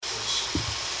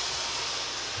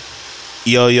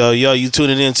Yo, you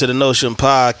tuning into the Notion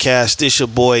podcast. This your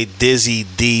boy Dizzy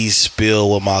D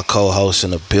Spill with my co-host in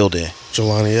the building,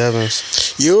 Jelani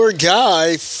Evans. Your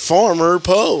guy, Farmer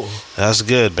Poe. That's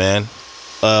good, man.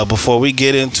 Before we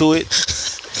get into it,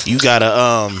 you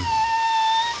gotta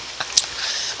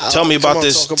tell me about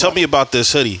this. Tell me about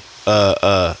this hoodie,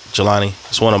 Jelani.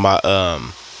 It's one of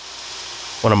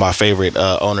my favorite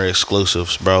owner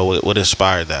exclusives, bro. What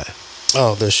inspired that?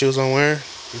 Oh, the shoes I'm wearing?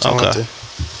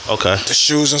 Okay. The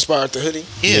shoes inspired the hoodie?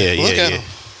 Yeah, look at them.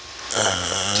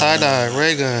 Tie-dye,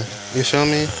 ray gun. You feel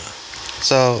me?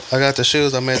 So, I got the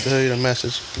shoes. I made the hoodie to match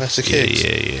the kicks.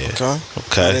 Yeah.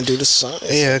 Okay. I didn't do the size.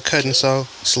 Yeah, cut and sew,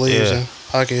 sleeves and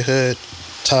pocket hood,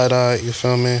 tie-dye, you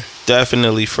feel me?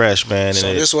 Definitely fresh, man. So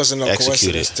and this wasn't no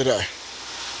coincidence today.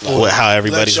 How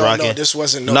everybody's rocking? No, this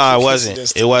wasn't it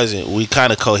wasn't. It wasn't. We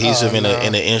kind of cohesive in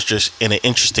an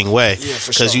interesting way. Yeah,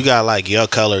 for Because sure. you got like your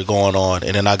color going on,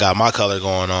 and then I got my color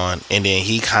going on, and then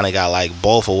he kind of got like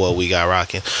both of what we got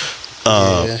rocking.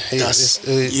 It's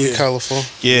colorful.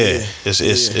 Yeah,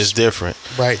 it's different.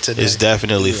 Bright today. It's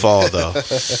definitely fall though.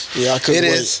 Yeah, I couldn't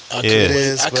wait. I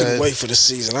couldn't wait for the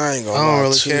season. I ain't gonna lie. I don't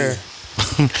really care.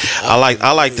 I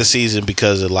like the season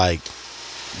because of like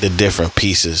the different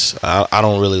pieces. I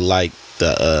don't really like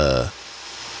the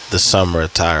summer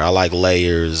attire. I like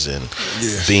layers and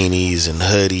beanies and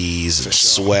hoodies and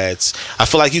sweats. I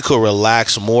feel like you could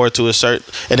relax more to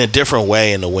in a different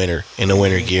way in the winter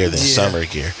gear than summer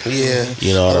gear. Yeah.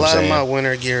 You know what I'm saying? A lot of my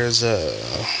winter gear is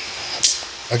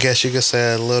I guess you could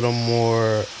say a little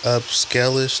more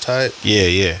upscale-ish type.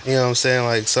 Yeah. You know what I'm saying?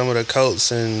 Like some of the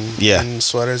coats and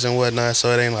sweaters and whatnot,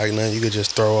 so it ain't like nothing you could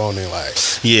just throw on it. Like,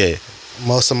 yeah.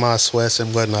 Most of my sweats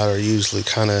and whatnot are usually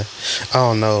kind of, I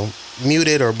don't know,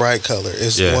 muted or bright color.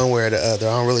 It's one way or the other.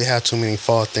 I don't really have too many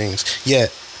fall things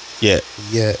yet. There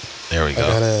we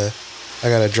go. I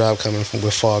got a drop coming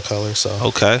with fall color, so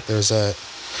okay. There's that.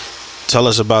 Tell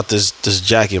us about this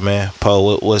jacket, man.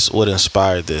 Poe, what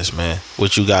inspired this, man?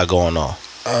 What you got going on?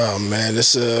 Oh man,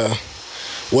 this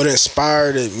what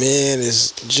inspired it, man,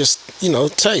 is just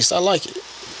taste. I like it.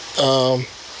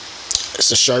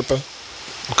 It's a Sherpa.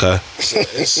 Okay.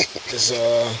 It's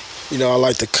I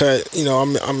like the cut.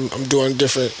 I'm doing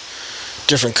different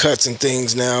cuts and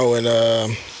things now, and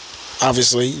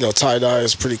obviously tie dye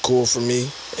is pretty cool for me.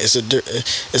 It's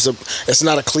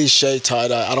not a cliche tie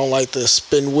dye. I don't like the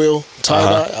spin wheel tie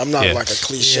dye. I'm not like a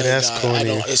cliche that's guy.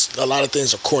 corny. A lot of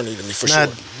things are corny to me for sure.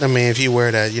 I mean, if you wear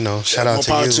that, shout out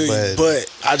to you. But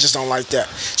I just don't like that.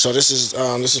 So this is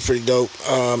pretty dope,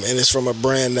 and it's from a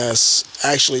brand that's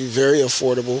actually very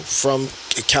affordable from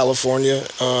California,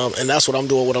 and that's what I'm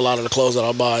doing with a lot of the clothes that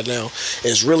I buy now.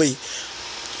 It's really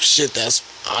shit that's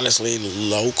honestly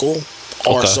local.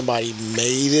 Or somebody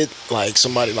made it, like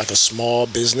somebody like a small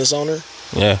business owner.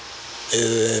 Yeah.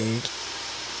 And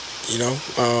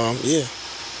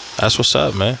That's what's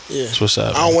up, man. Yeah. That's what's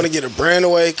up. I don't want to get a brand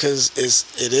away because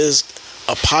it is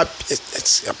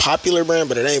it's a popular brand,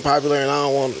 but it ain't popular, and I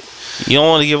don't want. You don't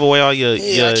want to give away all your.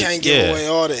 I can't give away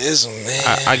all the ism, man.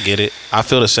 I get it. I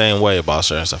feel the same way about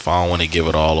certain stuff. I don't want to give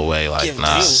it all away. Like,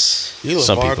 nah. You a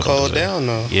barcode down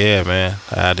though. Yeah, man.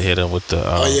 I had to hit him with the.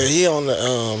 He on the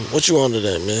what you on to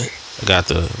that, man? I got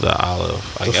the olive.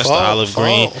 I guess the olive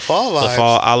green. Fall vibes. The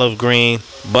fall olive green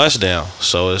bust down.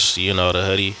 So it's the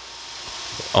hoodie.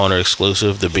 Owner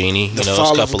exclusive, the beanie, it's a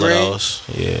couple of those.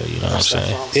 Yeah, you know what I'm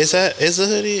saying. Is the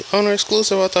hoodie owner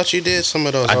exclusive? I thought you did some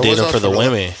of those. I did them for the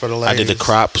women. For the ladies. I did the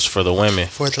crops for the women.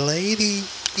 For the lady.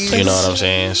 You know what I'm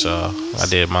saying? So I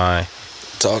did mine.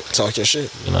 Talk your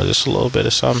shit. Just a little bit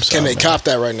of something. Can they cop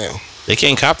that right now? They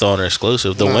can't cop the owner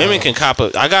exclusive. The women can cop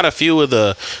it. I got a few of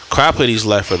the crop hoodies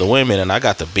left for the women, and I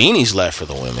got the beanies left for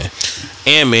the women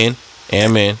and men,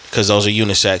 because those are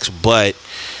unisex. But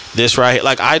this right here,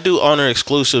 like I do owner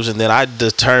exclusives, and then I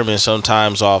determine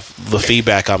sometimes off the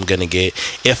feedback I'm gonna get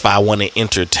if I want to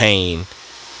entertain.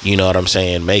 You know what I'm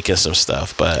saying? Making some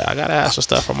stuff, but I gotta have some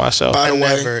stuff for myself. I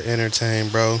never entertain,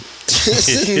 bro.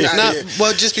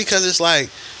 Well, just because it's like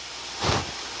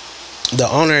the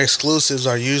owner exclusives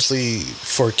are usually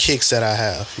for kicks that I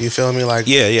have. You feel me? Like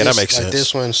that makes sense. Like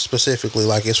this one specifically,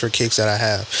 like it's for kicks that I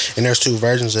have, and there's 2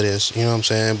 versions of this. You know what I'm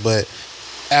saying? But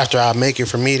after I make it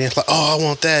for me, then it's like, oh, I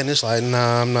want that, and it's like,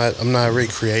 nah, I'm not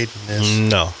recreating this.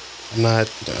 No, I'm not.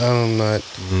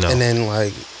 No. And then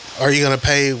like, are you gonna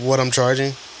pay what I'm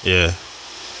charging? Yeah,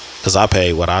 because I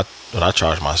pay what I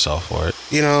charge myself for it.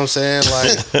 You know what I'm saying?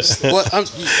 Like, I'm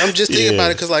just thinking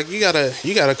about it because like you got a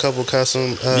couple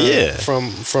custom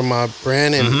from my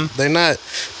brand, and they're not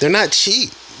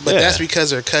cheap. But that's because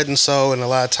they're cutting soul and a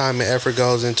lot of time and effort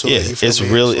goes into it. You feel It's me?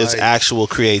 really It's it's like- actual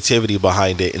creativity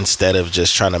behind it instead of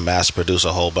just trying to mass produce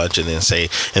a whole bunch and then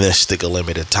stick a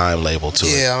limited time label to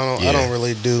it. I don't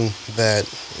really do that.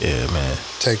 Yeah, man.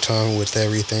 Take time with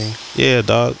everything. Yeah,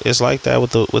 dog. It's like that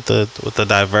with the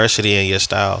diversity in your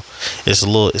style.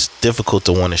 It's difficult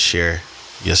to want to share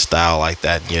your style like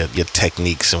that, your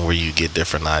techniques and where you get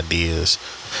different ideas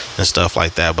and stuff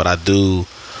like that. But I do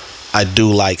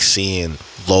like seeing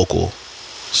local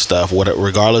stuff,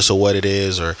 regardless of what it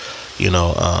is, or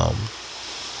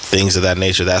things of that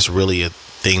nature. That's really a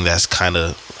thing that's kind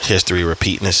of history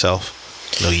repeating itself.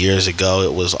 Years ago,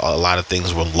 it was a lot of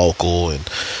things were local and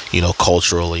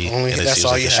culturally. Only and that's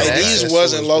all you had. Hey, these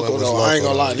wasn't local though. I ain't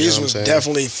gonna lie. These was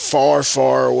definitely far,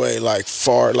 far away, like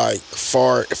far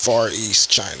east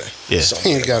China. Yeah,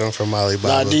 you got them from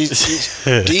Alibaba. Nah, these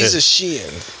are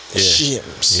Shein.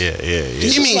 Shims. Yeah.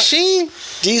 You mean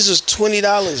Shein? These was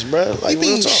 $20, bro. Like, You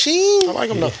mean Shein? I like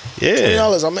them though. Yeah. $20. You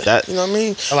know what I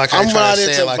mean? I like how I'm you trying not to say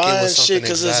into it like it buying was something shit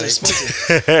because it's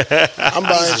exotic. expensive. I'm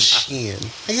buying Shein.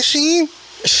 Nigga, Shein?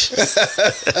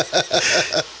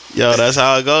 Yo, that's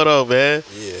how it go though, man.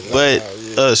 Yeah,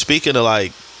 But speaking of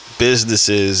like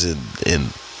businesses and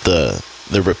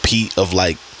the repeat of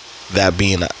like that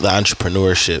being the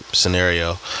entrepreneurship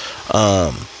scenario,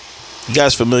 you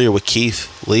guys familiar with Keith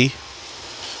Lee?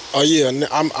 Oh yeah,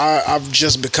 I've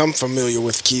just become familiar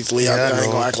with Keith Lee. Yeah, I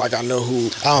ain't gonna act like I know who.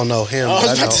 I don't know him. I was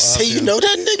but about know to say, of you him. know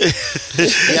that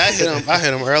nigga? Yeah, I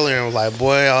hit him earlier and was like,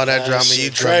 boy, all that drama you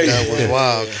shit drugged crazy. up was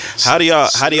wild. How do y'all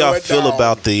Slow it feel down.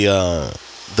 about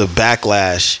the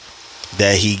backlash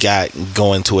that he got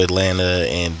going to Atlanta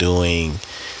and doing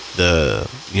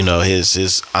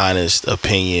his honest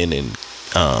opinion and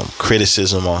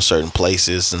criticism on certain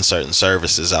places and certain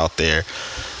services out there?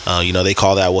 They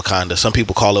call that Wakanda. Some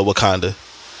people call it Wakanda.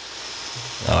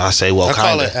 I say Wakanda. I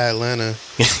call it Atlanta.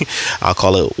 I'll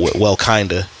call it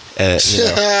Wakanda.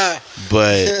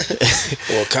 But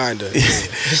Well, kinda.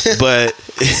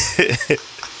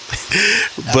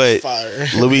 but Fire.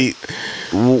 Louis,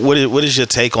 what is your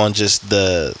take on just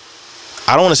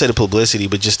I don't want to say the publicity,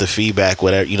 but just the feedback,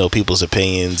 whatever, people's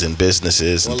opinions and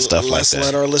businesses and stuff like Let's that.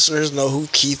 let our listeners know who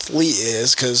Keith Lee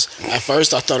is, because at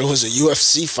first I thought it was a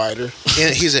UFC fighter. Yeah,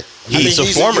 he's a He's a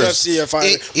former. UFC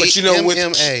fighter. But you know what?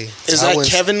 MMA. Is that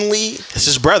Kevin Lee? It's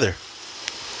his brother.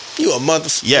 You a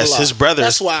motherfucker. Yes, his brother.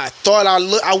 That's why I thought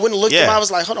I wouldn't look Yeah. him. I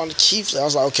was like, hold on, Keith. I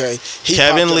was like, okay.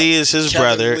 Kevin popped Lee up. is his Kevin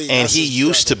brother, Lee, and that's he his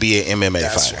used to brother. be an MMA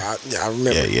That's fighter. I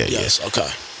remember. Yeah. Yes, okay.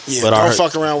 Yeah, But I don't heard-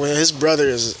 fuck around with him. His brother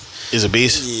is. Is a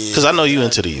beast? Yeah. Because I know you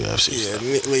into the UFC. Yeah,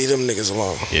 stuff. leave them niggas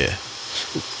alone. Yeah.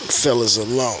 Fellas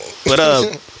alone. But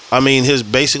his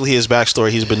backstory,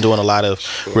 he's been doing a lot of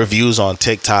reviews on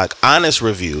TikTok, honest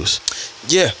reviews.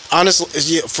 Yeah, honestly,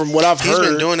 yeah, from what I've He's heard,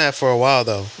 been doing that for a while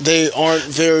though. they aren't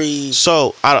very.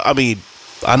 So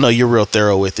I know you're real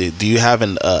thorough with it. Do you have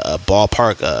a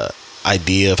ballpark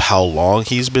idea of how long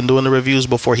he's been doing the reviews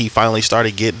before he finally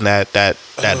started getting that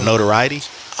notoriety?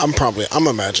 I'm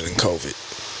imagining COVID.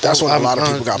 That's when a lot of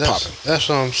people got popping. That's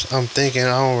what I'm thinking. I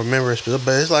don't remember it, but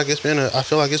it's like I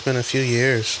feel like it's been a few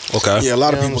years. Okay. Yeah, a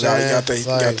lot of You know people what I'm saying?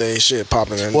 got their shit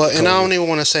popping. Well, and I don't even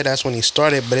want to say that's when he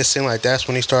started, but it seemed like that's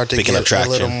when he started to Picking get up traction.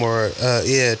 a little more,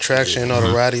 traction,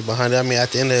 notoriety behind it. I mean, at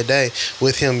the end of the day,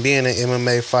 with him being an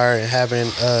MMA fighter and having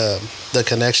the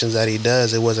connections that he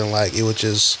does, it wasn't like it was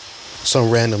just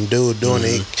some random dude doing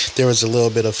it. There was a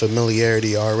little bit of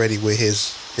familiarity already with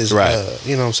his Right.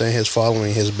 you know what I'm saying, his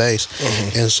following, his base.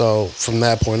 And so from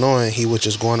that point on, he was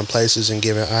just going to places and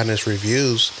giving honest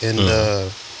reviews. And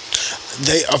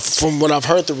They, from what I've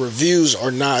heard, the reviews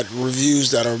are not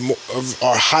reviews that are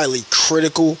highly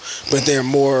critical, but they're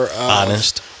more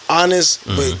Honest.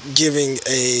 but giving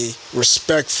a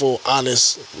respectful,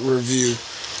 honest review.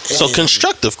 So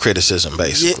constructive criticism,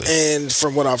 basically. Yeah, and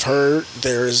from what I've heard,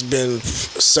 there has been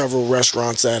several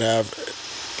restaurants that have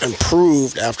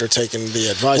improved after taking the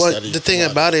advice. well, that he the thing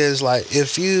provided. about it is, like,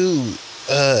 if you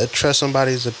trust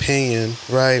somebody's opinion,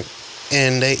 right,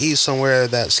 and they eat somewhere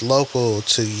that's local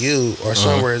to you or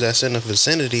somewhere that's in the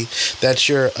vicinity that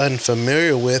you're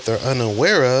unfamiliar with or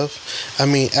unaware of, I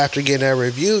mean, after getting that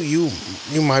review,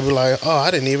 you might be like, oh,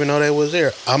 I didn't even know they was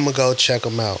there. I'm gonna go check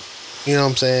them out. You know what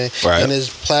I'm saying? Right. And his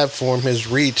platform, his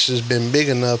reach has been big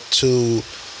enough to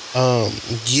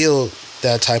yield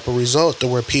that type of result to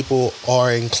where people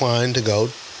are inclined to go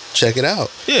check it out.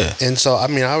 Yeah. And so, I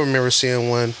mean, I remember seeing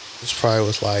one, this probably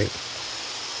was like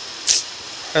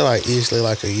easily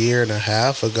like a year and a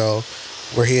half ago,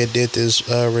 where he had did this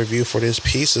review for this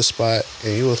pizza spot,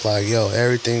 and he was like, yo,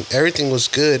 everything was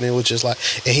good, and it was just like,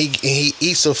 and he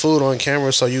eats the food on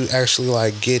camera, so you actually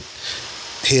like get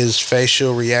his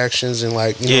facial reactions and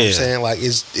like, you know what I'm saying, like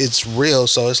it's real.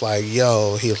 So it's like,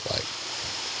 yo, he was like,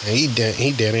 and he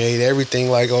detonated everything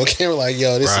like on camera, like,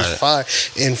 yo, this is fire.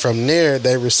 And from there,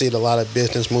 they received a lot of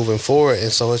business moving forward.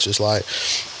 And so it's just like,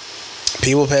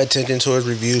 people pay attention to his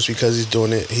reviews because he's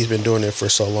doing it. He's been doing it for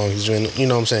so long. He's been, you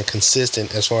know what I'm saying,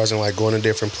 consistent as far as in like going to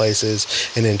different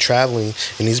places and then traveling.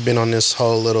 And he's been on this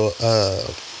whole little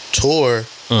tour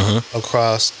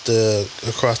across the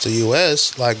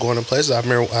U.S., like going to places. I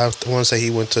remember, I want to say he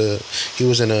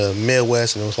was in the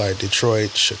Midwest, and it was like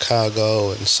Detroit,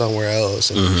 Chicago, and somewhere else,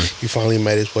 and he finally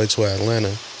made his way to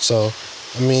Atlanta. So,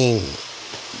 I mean,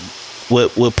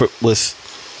 with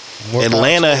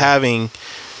Atlanta having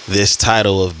this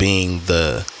title of being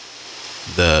the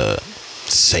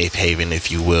safe haven,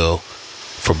 if you will,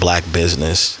 for black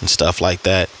business and stuff like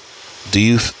that, do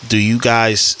you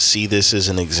guys see this as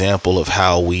an example of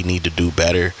how we need to do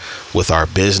better with our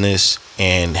business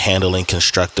and handling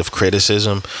constructive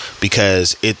criticism?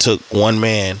 Because it took one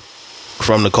man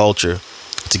from the culture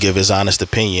to give his honest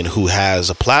opinion, who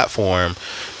has a platform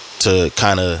to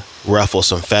kind of ruffle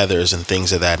some feathers and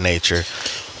things of that nature.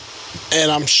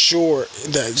 And I'm sure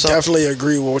that definitely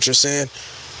agree with what you're saying.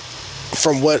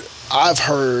 From what I've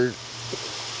heard,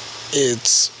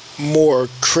 it's more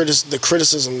the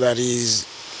criticism that he's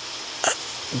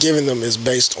giving them is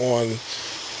based on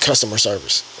customer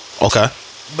service. Okay.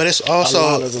 But it's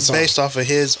also based off of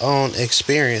his own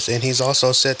experience, and he's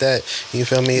also said that, you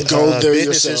feel me,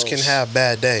 businesses can have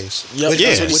bad days. Yep.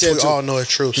 Which we all know is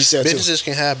true. Businesses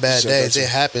can have bad days. It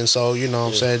happens. So, you know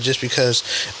what I'm saying, just because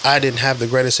I didn't have the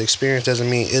greatest experience doesn't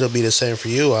mean it'll be the same for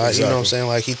you. You know what I'm saying?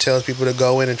 Like, he tells people to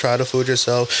go in and try the food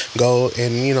yourself. Go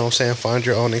and, you know what I'm saying, find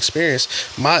your own experience.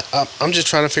 I'm just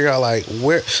trying to figure out, like,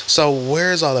 where's all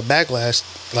the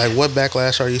backlash? Like, what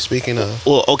backlash are you speaking of?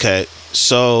 Well, okay.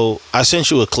 So I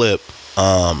sent you a clip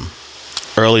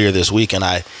earlier this week, and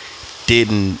I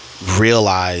didn't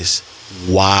realize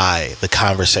why the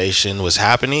conversation was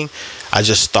happening. I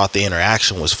just thought the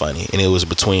interaction was funny, and it was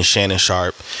between Shannon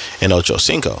Sharp and Ocho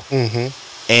Cinco.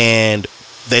 And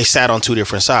they sat on two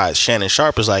different sides. Shannon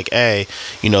Sharp is like, hey,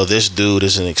 you know, this dude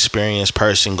is an experienced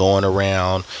person going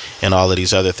around and all of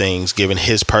these other things, giving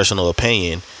his personal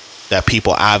opinion that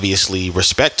people obviously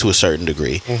respect to a certain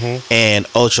degree. And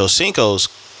Ocho Cinco's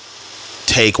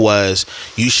take was,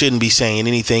 you shouldn't be saying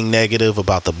anything negative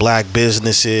about the black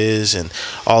businesses and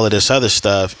all of this other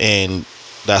stuff. And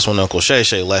that's when Uncle Shay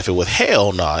Shay left it with,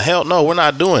 hell no, we're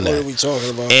not doing that. What are we talking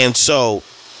about? And so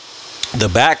the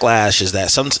backlash is that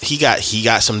he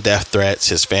got some death threats.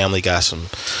 His family got some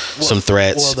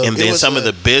threats, and then some of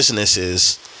the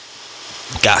businesses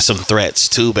got some threats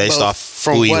too, based off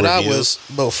from what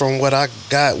I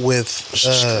got with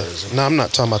I'm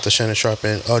not talking about the Shannon Sharp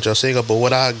and Ocho Cinco, but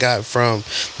what I got from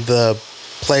the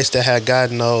place that had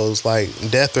God knows like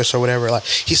death threats or whatever, like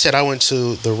he said, I went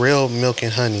to the real Milk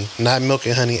and Honey, not Milk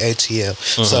and Honey ATL.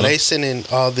 So they sending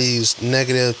all these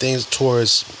negative things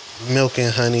towards Milk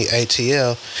and Honey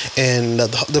ATL, and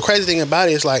the crazy thing about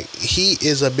it is, like, he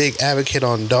is a big advocate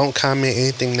on don't comment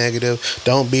anything negative,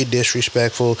 don't be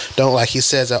disrespectful, don't, like, he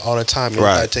says that all the time.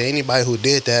 Like, to anybody who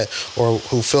did that or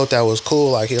who felt that was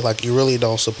cool, like, he's like, you really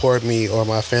don't support me or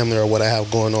my family or what I have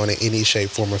going on in any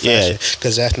shape, form, or fashion,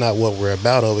 because that's not what we're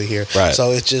about over here. So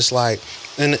it's just like,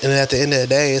 and at the end of the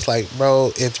day, it's like,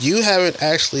 bro, if you haven't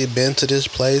actually been to this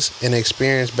place and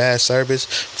experienced bad service,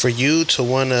 for you to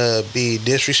want to be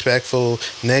disrespectful,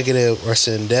 negative, or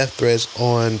send death threats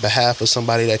on behalf of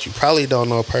somebody that you probably don't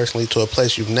know personally to a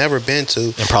place you've never been to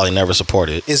and probably never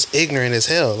supported, is ignorant as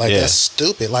hell. Like, that's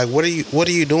stupid. Like, what are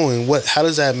you doing? How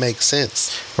does that make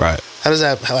sense? How does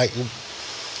that, like,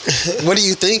 what do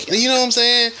you think? You know what I'm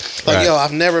saying? Like, yo,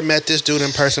 I've never met this dude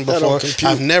in person before.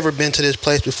 I've never been to this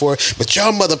place before, but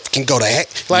y'all motherfucking go to heck.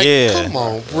 Like, come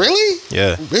on, really?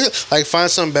 Really? Like,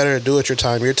 find something better to do at your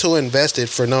time. You're too invested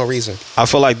for no reason. I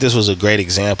feel like this was a great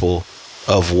example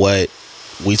of what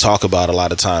we talk about a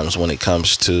lot of times when it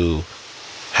comes to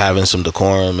having some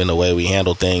decorum in the way we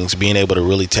handle things, being able to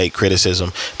really take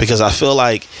criticism. Because I feel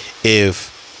like if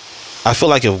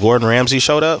Gordon Ramsay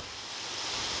showed up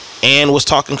and was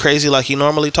talking crazy like he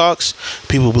normally talks,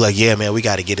 people would be like, yeah, man, we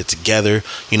got to get it together.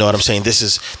 You know what I'm saying? This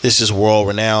is world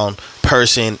renowned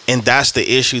person. And that's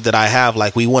the issue that I have.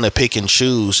 Like, we want to pick and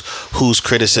choose whose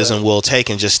criticism we'll take,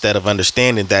 and just instead of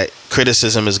understanding that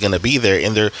criticism is going to be there,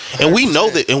 and we know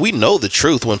the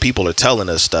truth when people are telling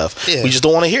us stuff. We just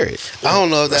don't want to hear it. I don't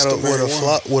know if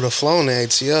that would have flown in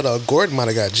ATL though. Gordon might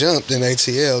have got jumped in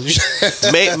ATL.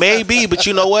 Maybe, but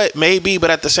you know what? Maybe,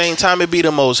 but at the same time, it'd be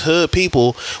the most hood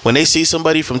people when when they see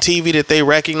somebody from TV that they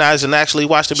recognize and actually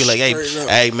watch, they be like,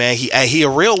 hey man, he a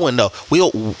real one though.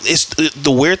 It's the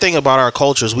weird thing about our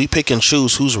culture is we pick and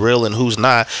choose who's real and who's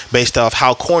not based off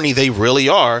how corny they really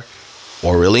are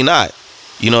or really not.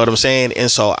 You know what I'm saying? And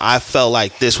so I felt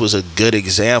like this was a good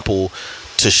example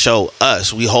to show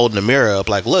us. We holding the mirror up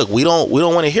like, look, we don't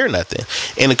want to hear nothing.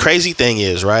 And the crazy thing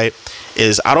is, right,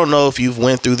 is I don't know if you've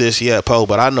went through this yet, Poe,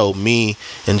 but I know me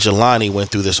and Jelani went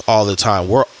through this all the time.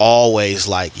 We're always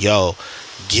like, yo,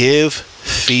 give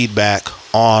feedback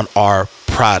on our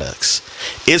products.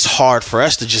 It's hard for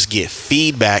us to just get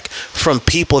feedback from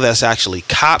people that's actually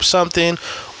cop something,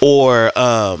 or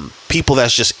people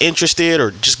that's just interested,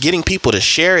 or just getting people to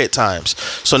share at times.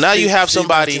 So now you have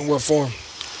somebody. In what form?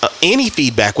 Any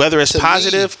feedback, whether it's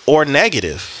positive or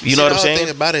negative. You know what I'm saying? The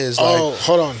thing about it is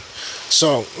hold on.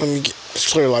 So let me get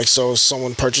clear. Like, so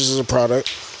someone purchases a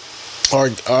product or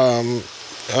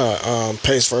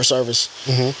pays for a service,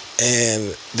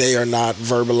 and they are not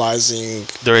verbalizing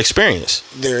their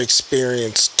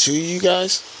experience to you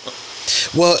guys.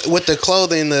 Well, with the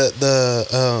clothing,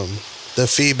 the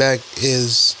feedback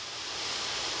is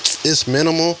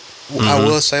minimal. I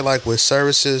will say, like, with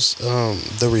services,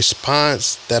 the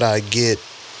response that I get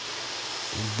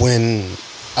when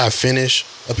I finish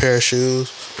a pair of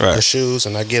shoes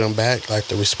and I get them back, like,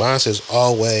 the response is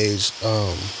always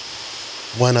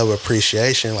one of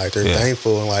appreciation. Like, they're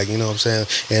thankful, and, like, you know what I'm saying?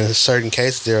 And in certain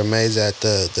cases, they're amazed at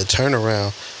the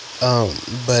turnaround.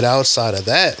 But outside of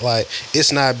that, like,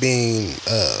 it's not being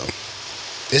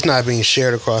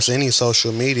shared across any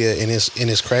social media, and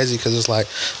it's crazy because it's like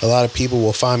a lot of people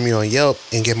will find me on Yelp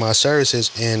and get my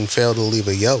services and fail to leave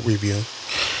a Yelp review.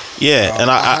 Yeah, and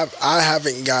I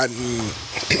haven't gotten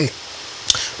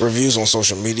reviews on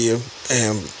social media,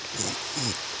 and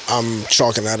I'm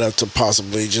chalking that up to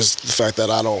possibly just the fact that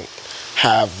I don't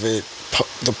have it.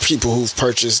 The people who've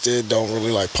purchased it don't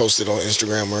really like post it on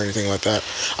Instagram or anything like that.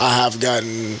 I have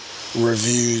gotten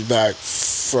reviews back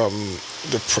from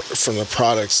the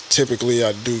products. Typically,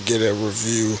 I do get a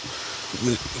review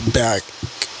back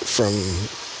from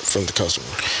the customer.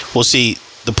 Well, see,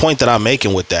 the point that I'm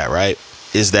making with that, right,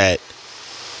 is that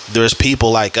there's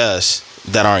people like us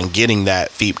that aren't getting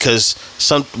that feed, because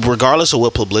regardless of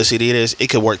what publicity it is, it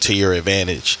could work to your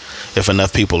advantage if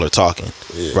enough people are talking,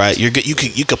 right? You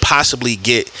could possibly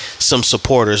get some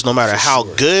supporters, no matter how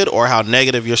good or how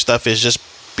negative your stuff is, just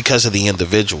because of the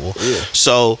individual.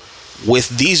 So with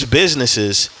these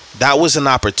businesses, that was an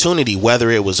opportunity,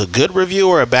 whether it was a good review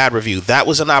or a bad review, that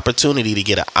was an opportunity to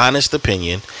get an honest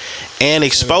opinion and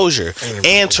exposure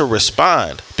and to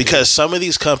respond, because some of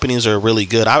these companies are really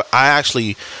good. I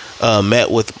actually met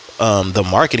with the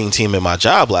marketing team at my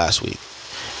job last week,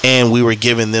 and we were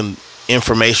giving them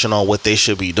information on what they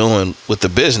should be doing with the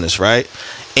business, right?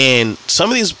 And some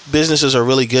of these businesses are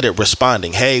really good at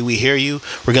responding. Hey, we hear you.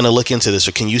 We're going to look into this.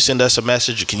 Or can you send us a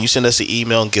message? Or can you send us an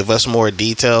email and give us more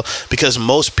detail? Because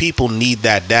most people need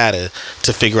that data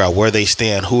to figure out where they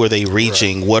stand. Who are they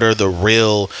reaching? Right. What are the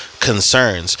real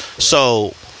concerns? Right.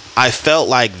 So I felt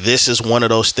like this is one of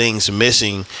those things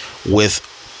missing with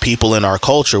people in our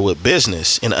culture with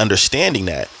business, and understanding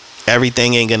that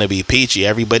everything ain't gonna be peachy.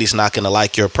 Everybody's not gonna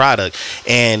like your product,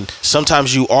 and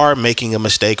sometimes you are making a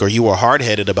mistake, or you are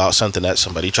hard-headed about something that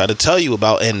somebody tried to tell you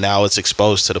about, and now it's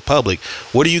exposed to the public.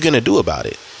 What are you gonna do about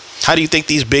it? How do you think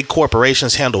these big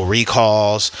corporations handle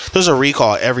recalls? There's a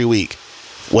recall every week,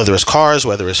 whether it's cars,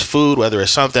 whether it's food, whether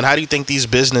it's something. How do you think these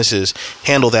businesses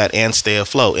handle that and stay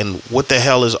afloat? And what the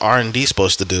hell is R&D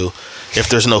supposed to do if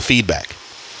there's no feedback?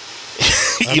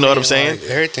 You know what I'm saying? Like,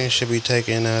 everything should be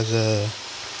taken as a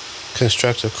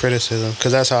constructive criticism,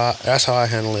 because that's how I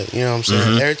handle it. You know what I'm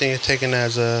saying? Everything is taken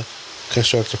as a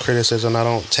constructive criticism. I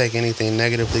don't take anything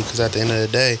negatively, because at the end of the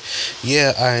day,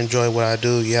 yeah, I enjoy what I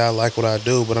do. Yeah, I like what I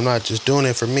do, but I'm not just doing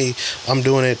it for me. I'm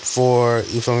doing it for,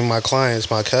 you feel me, my clients,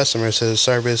 my customers, to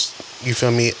service, you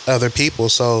feel me, other people.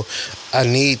 So I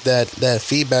need that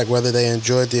feedback, whether they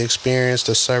enjoyed the experience,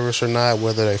 the service or not,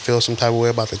 whether they feel some type of way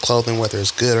about the clothing, whether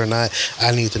it's good or not.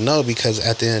 I need to know, because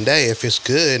at the end of the day, if it's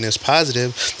good and it's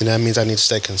positive, then that means I need to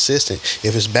stay consistent.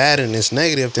 If it's bad and it's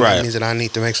negative, then that means that I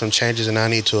need to make some changes and I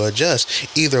need to adjust.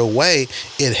 Either way,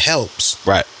 it helps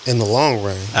in the long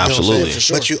run. Absolutely. For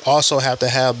sure. But you also have to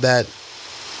have that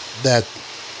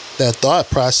thought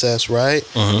process, right?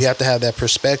 You have to have that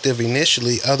perspective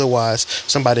initially. Otherwise,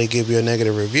 somebody give you a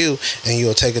negative review and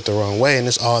you'll take it the wrong way, and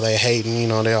it's all they hate,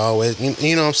 and they always,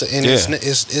 you know what I'm saying? And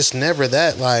it's never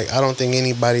that. Like, I don't think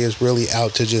anybody is really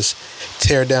out to just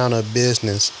tear down a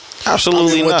business.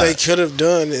 Absolutely what not. they could have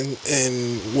done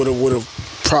and would have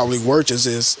probably worked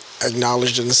is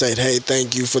acknowledged and said, hey,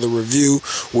 thank you for the review.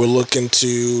 We're looking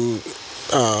to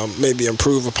maybe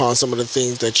improve upon some of the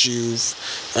things that you've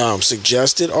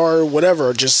suggested or whatever,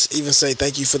 or just even say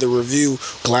thank you for the review,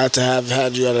 glad to have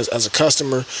had you as a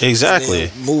customer. Exactly.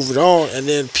 And then move it on, and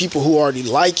then people who already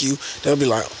like you, they'll be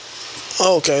like,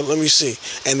 oh, okay, let me see.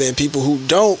 And then people who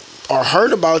don't or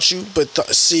heard about you but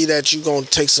see that you're going to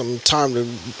take some time to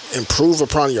improve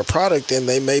upon your product, then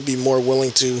they may be more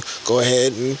willing to go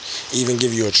ahead and even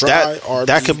give you a try.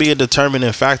 That could be a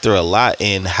determining factor a lot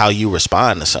in how you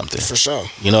respond to something. For sure.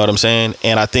 You know what I'm saying?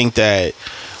 And I think that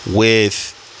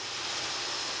with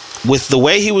the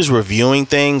way he was reviewing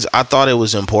things, I thought it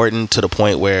was important to the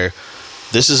point where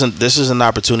this is an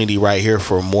opportunity right here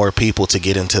for more people to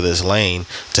get into this lane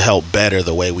to help better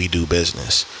the way we do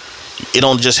business. It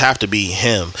don't just have to be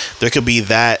him. There could be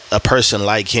a person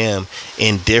like him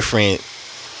in different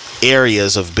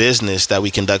areas of business that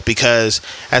we conduct, because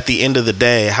at the end of the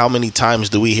day, how many times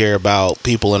do we hear about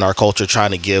people in our culture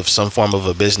trying to give some form of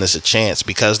a business a chance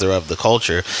because they're of the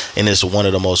culture, and it's one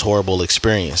of the most horrible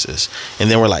experiences. And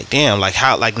then we're like, damn, like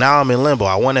how, like now I'm in limbo.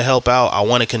 I want to help out, I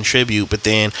want to contribute, but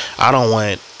then I don't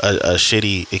want a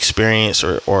shitty experience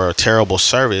or a terrible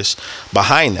service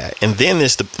behind that. And then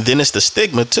it's the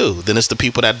stigma too. Then it's the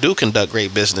people that do conduct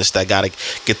great business that gotta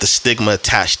get the stigma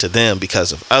attached to them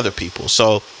because of other people.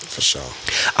 So for sure,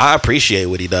 I appreciate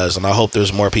what he does, and I hope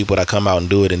there's more people that come out and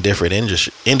do it in different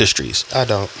industries. I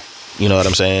don't. You know what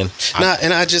I'm saying?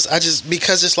 And I just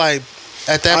because it's like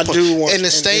at that point in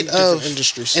the state of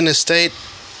industries, in the state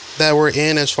that we're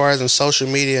in, as far as in social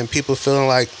media, and people feeling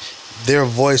like their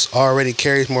voice already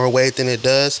carries more weight than it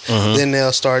does, then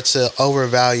they'll start to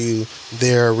overvalue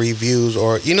their reviews,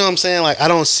 or you know what I'm saying? Like, I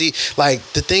don't see, like,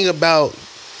 the thing about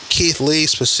Keith Lee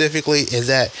specifically is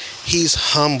that he's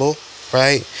humble,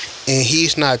 right? And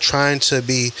he's not trying to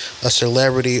be a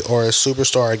celebrity or a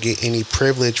superstar or get any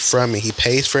privilege from it. He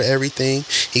pays for everything.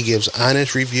 He gives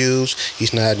honest reviews.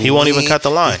 He's not He won't even cut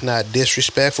the line. He's not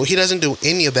disrespectful. He doesn't do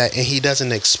any of that, and he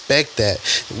doesn't expect that.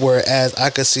 Whereas I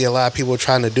could see a lot of people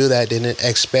trying to do that and then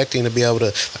expecting to be able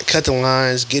to cut the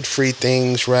lines, get free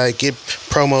things, right? Get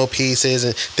promo pieces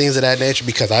and things of that nature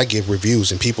because I give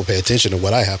reviews and people pay attention to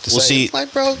what I have to say. See,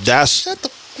 like, bro, that's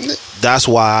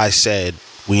why I said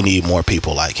we need more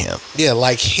people like him. Yeah,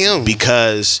 like him.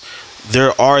 Because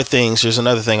there are things, there's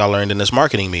another thing I learned in this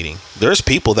marketing meeting. There's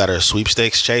people that are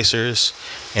sweepstakes chasers,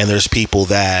 and there's people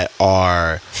that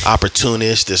are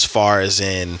opportunists as far as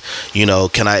in,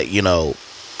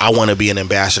 I want to be an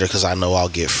ambassador because I know I'll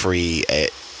get free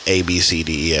at A, B, C,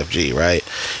 D, E, F, G, right?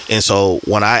 And so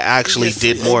when I actually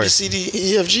did more... A, B, C, D,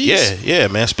 E, F, G? Yeah,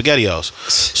 man, SpaghettiOs.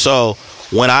 So...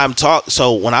 When I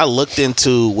looked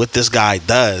into what this guy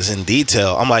does in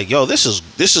detail, I'm like, yo, this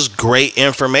is great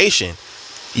information.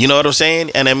 You know what I'm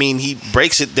saying? And I mean, he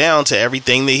breaks it down to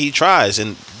everything that he tries,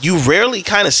 and you rarely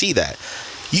kind of see that.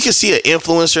 You can see an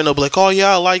influencer and they'll be like, oh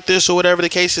yeah, I like this, or whatever the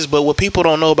case is. But what people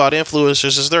don't know about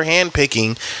influencers is they're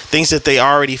handpicking things that they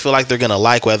already feel like they're going to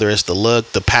like, whether it's the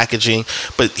look, the packaging.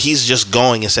 But he's just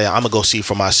going and saying, I'm going to go see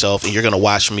for myself, and you're going to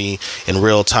watch me in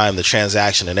real time, the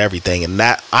transaction and everything. And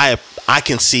that I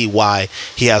can see why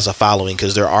he has a following,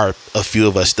 because there are a few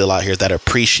of us still out here that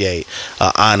appreciate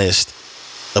honest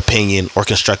opinion or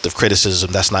constructive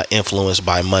criticism that's not influenced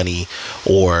by money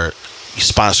or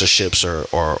sponsorships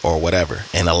or whatever.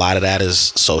 And a lot of that is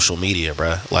social media,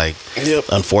 bruh. Like,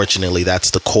 Unfortunately,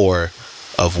 that's the core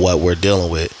of what we're dealing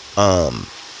with. And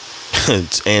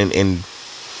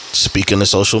speaking of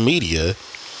social media,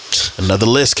 another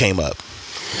list came up.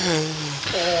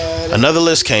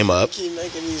 Keep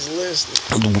making these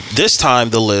lists. This time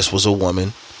the list was a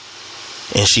woman,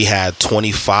 and she had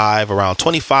around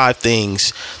 25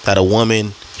 things that a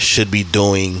woman should be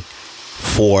doing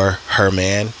for her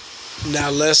man.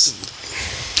 Now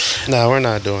No, we're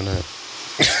not doing that.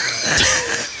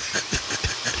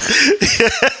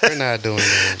 We're not doing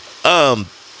that.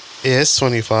 Yeah, it's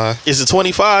 25. Is it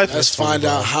 25? Let's find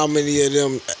out how many of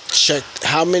them checked.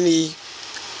 How many?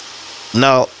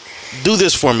 Now, do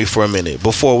this for me for a minute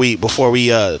before we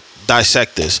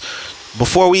dissect this.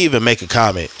 Before we even make a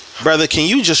comment, brother, can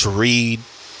you just read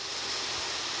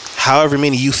however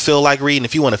many you feel like reading?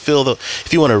 If you want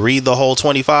to read the whole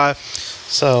 25.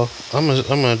 So I'm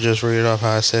gonna just read it off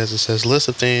how it says. It says, list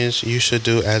of things you should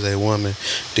do as a woman.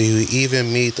 Do you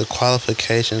even meet the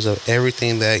qualifications of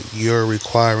everything that you're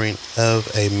requiring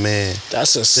of a man?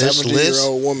 That's a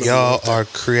 70-year-old woman. Y'all are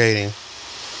creating.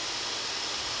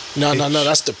 No.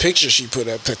 That's the picture she put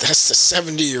up. That's the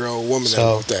 70-year-old woman that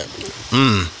wrote that.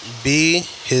 Be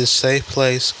his safe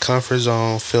place, comfort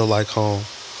zone, feel like home.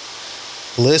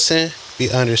 Listen,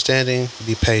 be understanding,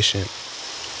 be patient.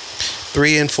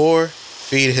 3 and 4.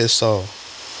 Feed his soul.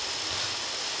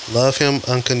 Love him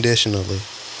unconditionally.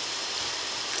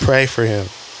 Pray for him.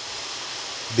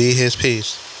 Be his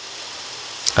peace.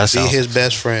 Be his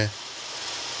best friend.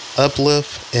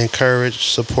 Uplift, encourage,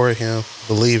 support him,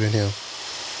 believe in him.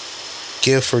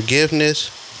 Give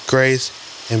forgiveness, grace,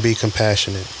 and be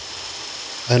compassionate.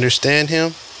 Understand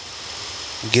him.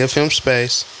 Give him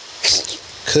space.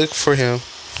 Cook for him.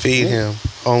 Feed him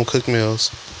home cooked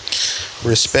meals.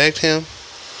 Respect him.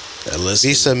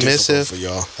 Be submissive, for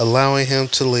y'all. Allowing him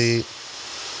to lead.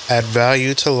 Add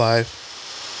value to life.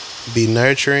 Be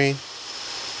nurturing.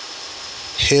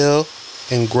 Heal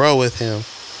and grow with him.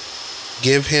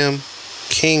 Give him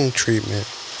king treatment.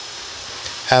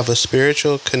 Have a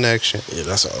spiritual connection. Yeah,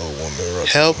 that's an old woman.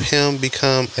 Help him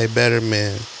become a better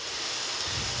man.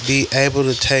 Be able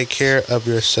to take care of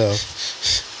yourself.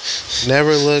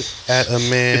 Never look at a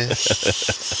man.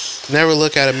 Never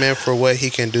look at a man for what he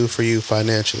can do for you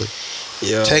financially.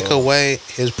 Yo. Take away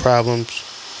his problems.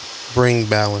 Bring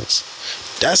balance.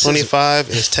 That's 25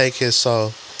 is take his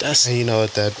soul. That's, and you know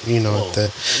what that. You know what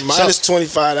that. Minus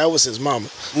 25. That was his mama.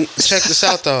 Check this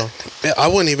out though. I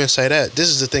wouldn't even say that. This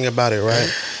is the thing about it, right?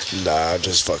 Nah,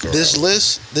 just fucking. This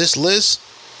list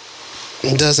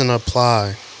doesn't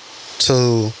apply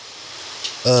to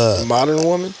modern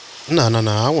woman. No.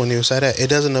 I wouldn't even say that. It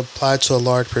doesn't apply to a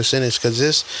large percentage because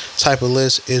this type of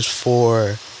list is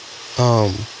for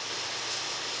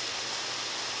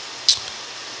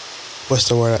what's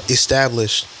the word?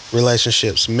 Established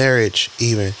relationships, marriage,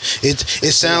 even.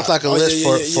 It sounds like a list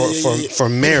for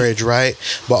marriage, right?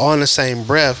 But on the same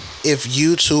breath, if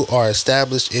you two are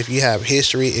established, if you have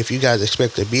history, if you guys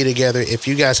expect to be together, if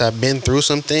you guys have been through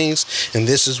some things and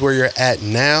this is where you're at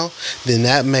now, then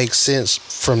that makes sense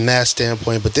from that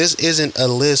standpoint. But this isn't a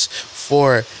list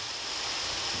for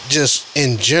just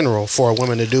in general for a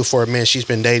woman to do for a man she's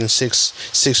been dating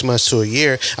six months to a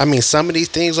year. I mean, some of these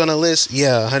things on the list,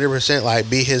 100%, like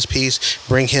be his peace,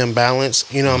 bring him balance,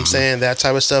 you know what I'm saying, that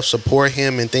type of stuff, support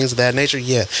him and things of that nature,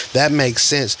 that makes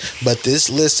sense. But this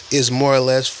list is more or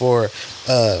less for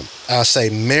I'll say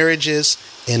marriages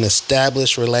and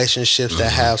established relationships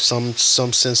that have some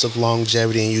sense of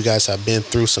longevity and you guys have been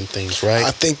through some things, right?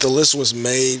 I think the list was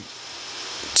made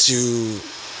to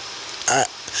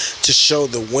show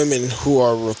the women who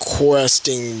are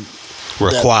requiring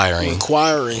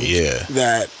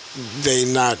that they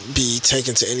not be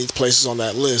taken to any places on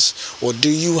that list. Well, do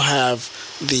you have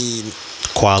the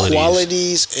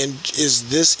qualities and is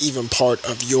this even part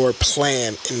of your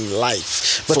plan in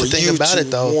life? But for the thing you about to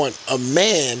it though, want a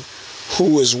man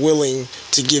who is willing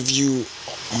to give you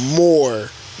more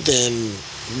than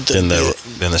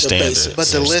the standard. But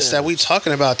the list that we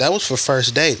talking about, that was for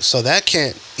first date, so that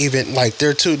can't even, like,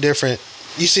 they're two different.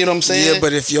 You see what I'm saying? Yeah,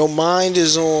 but if your mind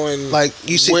is on, like,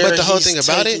 you see, but the whole thing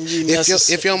about it,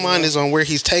 if your mind is on where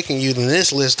he's taking you, then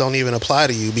this list don't even apply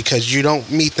to you because you don't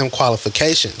meet them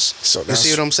qualifications. So you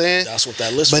see what I'm saying? That's what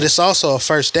that list. But it's also a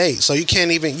first date, so you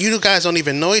can't even. You guys don't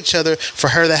even know each other for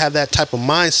her to have that type of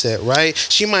mindset, right?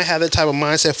 She might have that type of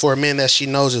mindset for a man that she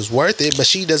knows is worth it, but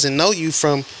she doesn't know you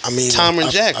from Tom and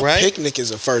Jack, right? A picnic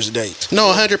is a first date.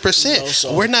 No,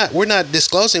 100%. We're not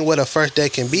disclosing what a first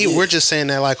date can be. Yeah. We're just saying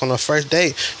that, like, on a first date,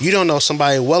 you don't know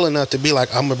somebody well enough to be like,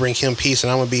 I'm gonna bring him peace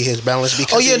and I'm gonna be his balance,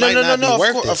 because no,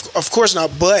 of course not.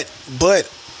 But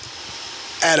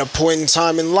at a point in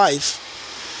time in life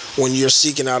when you're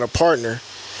seeking out a partner,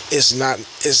 it's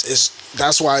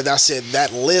that's why I said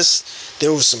that list,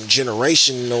 there was some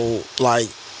generational like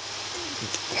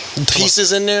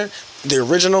pieces in there, the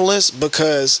original list,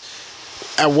 because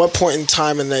at what point in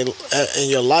time in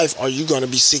your life are you going to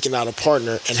be seeking out a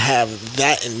partner and have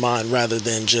that in mind rather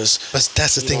than just... But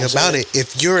that's the thing about it.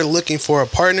 If you're looking for a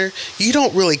partner, you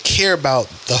don't really care about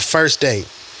the first date.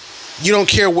 You don't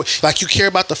care you care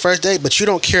about the first date, but you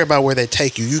don't care about where they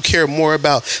take you. You care more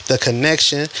about the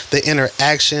connection, the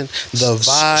interaction, the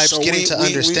vibes, getting to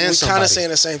understand somebody. We're kind of saying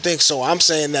the same thing. So I'm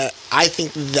saying that I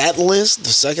think that list, the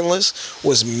second list,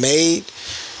 was made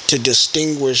to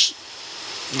distinguish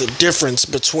the difference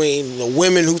between the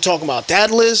women who talk about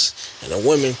that list and the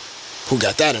women who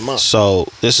got that in mind. So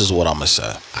this is what I'm gonna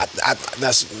say.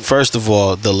 First of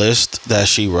all, the list that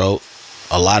she wrote,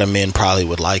 a lot of men probably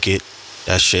would like it.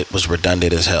 That shit was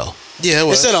redundant as hell. Yeah, it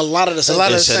was. It said a lot of the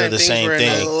same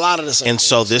thing. A lot of the same. And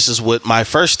so this is what my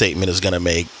first statement is gonna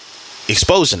make,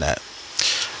 exposing that.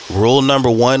 Rule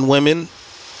number one, women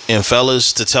and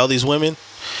fellas, to tell these women.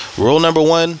 Rule number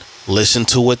one: listen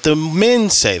to what the men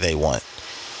say they want.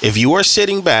 If you are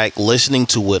sitting back listening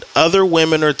to what other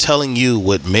women are telling you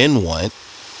what men want,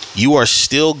 you are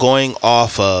still going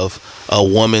off of a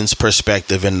woman's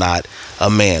perspective and not a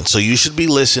man. So you should be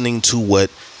listening to what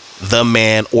the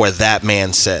man or that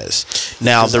man says.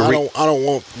 Now I don't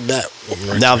want that woman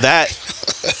right now there.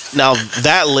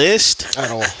 that list I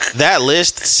don't. that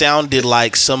list sounded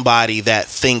like somebody that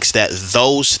thinks that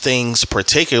those things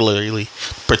particularly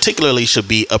should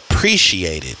be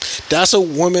appreciated. That's a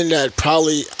woman that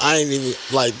probably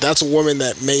that's a woman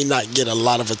that may not get a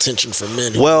lot of attention from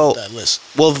men. Well, that list.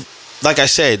 Well, like I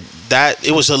said, that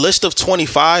it was a list of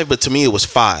 25, but to me it was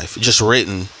 5, just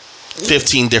written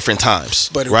 15 different times.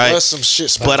 But it right? was some shit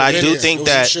sprinkled But I in do there. think It was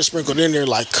that some shit sprinkled in there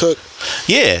like cook.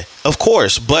 Yeah, of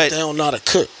course, but They don't know how to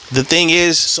cook. the thing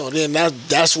is, So then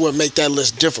that's what make that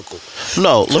list difficult.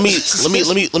 no, let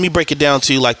me break it down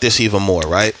to you like this even more,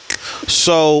 right?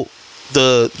 So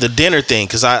the dinner thing,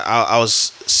 because I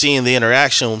was seeing the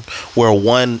interaction where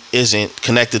one isn't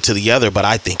connected to the other, but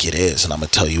I think it is, and I'm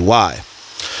gonna tell you why.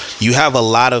 You have a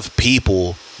lot of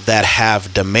people that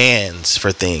have demands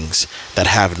for things that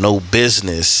have no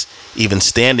business even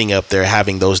standing up there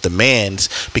having those demands,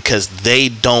 because they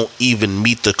don't even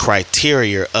meet the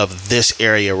criteria of this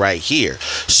area right here.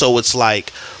 So it's like,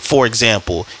 for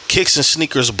example, Kicks and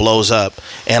Sneakers blows up,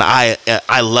 and I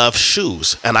love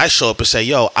shoes, and I show up and say,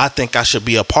 yo, I think I should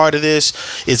be a part of this.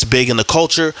 It's big in the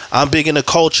culture. I'm big in the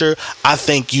culture. I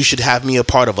think you should have me a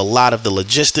part of a lot of the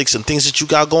logistics and things that you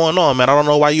got going on, man. I don't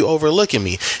know why you overlooking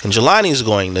me. And Jelani's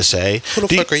going to say, Who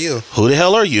the fuck are you? Who the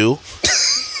hell are you?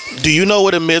 Do you know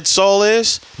what a midsole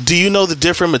is? Do you know the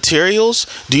different materials?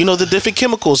 Do you know the different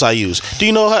chemicals I use? Do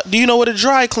you know what a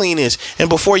dry clean is? And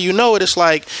before you know it, it's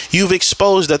like you've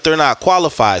exposed that they're not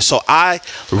qualified. So I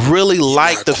really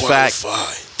like the fact.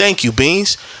 Thank you,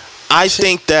 Beans. I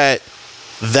think that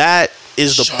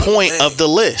is the point of the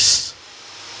list.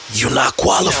 You're not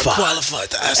qualified. You're not qualified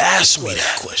to ask me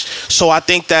that question. So I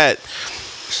think that.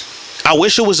 I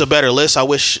wish it was a better list. I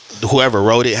wish whoever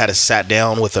wrote it had sat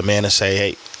down with a man and say,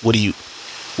 hey, what do you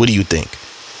think?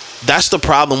 That's the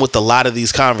problem with a lot of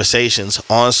these conversations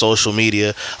on social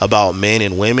media about men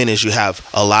and women, is you have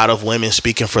a lot of women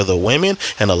speaking for the women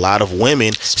and a lot of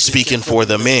women speaking for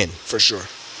the men. For sure.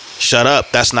 Shut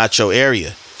up. That's not your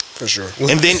area. For sure.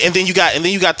 And then you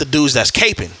got the dudes that's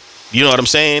caping. You know what I'm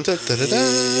saying?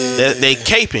 They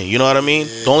caping, you know what I mean?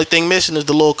 The only thing missing is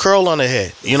the little curl on the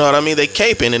head. You know what I mean? They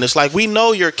caping, and it's like, we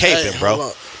know you're caping,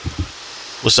 bro.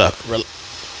 What's up?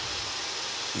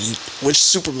 Which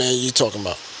Superman you talking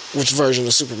about? Which version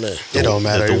of Superman? It don't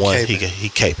matter. The one he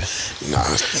caping.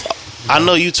 Nah. I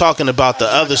know you talking about the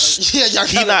other. Yeah,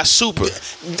 he not super.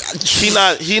 He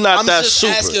not I'm that just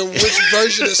super. asking which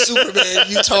version of Superman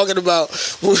you talking about.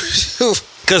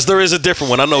 Because there is a different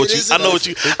one. I know what you're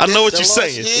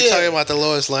saying. You're talking about the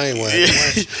Lois Lane one.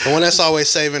 The one that's always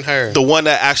saving her. The one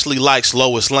that actually likes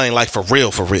Lois Lane, like for real.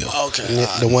 Okay.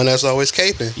 The one that's always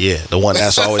caping. Yeah, the one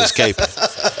that's always caping.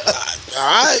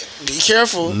 All right, be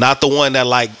careful. Not the one that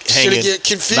like hanging. Get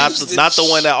confused. Not the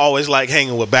one that always like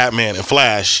hanging with Batman and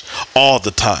Flash all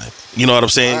the time. You know what I'm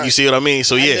saying? Right. You see what I mean?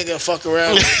 So yeah. Nigga fuck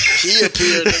around. He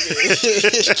appeared.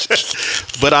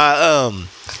 But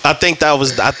I think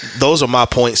those are my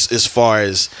points as far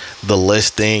as the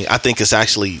list thing. I think it's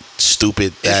actually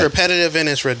stupid. It's repetitive and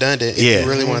it's redundant. If you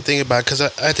really want to think about it. Because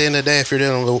at the end of the day, if you're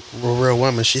dealing with a real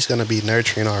woman, she's going to be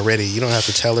nurturing already. You don't have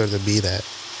to tell her to be that.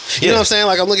 You know what I'm saying?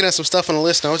 Like, I'm looking at some stuff on the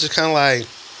list and I was just kind of like,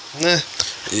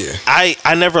 yeah.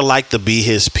 I never liked the be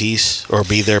his piece or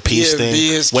be their piece thing.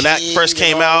 When that first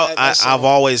came out, I've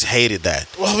always hated that.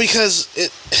 Well, because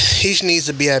he needs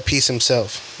to be at peace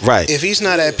himself. Right. If he's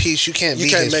not at peace, you can't be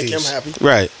his make peace. him happy.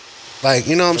 Right. Like,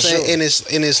 you know what I'm saying?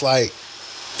 Sure. And it's like,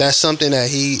 that's something that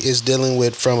he is dealing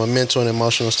with from a mental and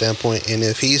emotional standpoint. And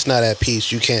if he's not at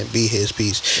peace, you can't be his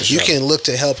peace. Sure. You can look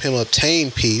to help him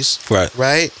obtain peace. Right.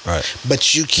 Right? Right.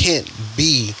 But you can't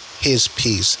be his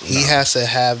peace. No. He has to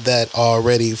have that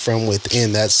already from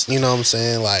within. That's, you know what I'm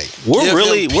saying? Like, we're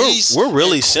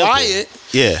really simple. Quiet.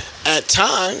 Yeah. At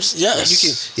times,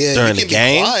 yes. You can, during you can the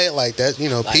game, be quiet like that, you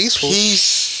know, like peaceful.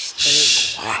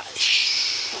 Peace and quiet.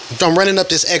 I'm running up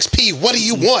this XP. What do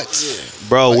you want? Yeah.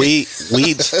 Bro, we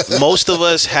most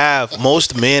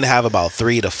men have about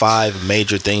 3 to 5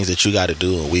 major things that you got to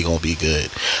do and we gonna be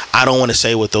good. I don't want to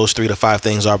say what those 3 to 5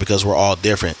 things are because we're all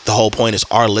different. The whole point is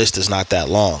our list is not that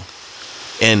long.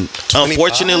 And 25?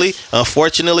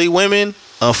 unfortunately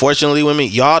women,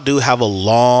 y'all do have a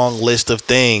long list of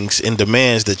things and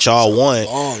demands that y'all want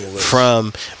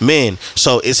from men.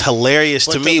 So it's hilarious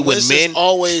to me when men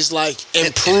always like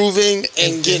improving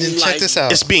and getting check this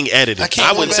out. It's being edited.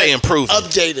 I wouldn't say improving.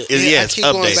 Updated. I keep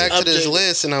going back to this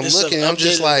list and I'm looking. I'm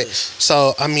just like,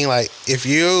 so I mean, like, if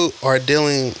you are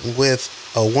dealing with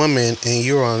a woman and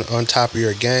you're on top of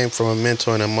your game from a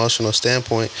mental and emotional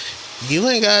standpoint, you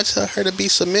ain't got to tell her to be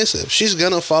submissive. She's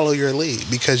gonna follow your lead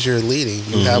because you're leading.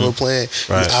 You have a plan.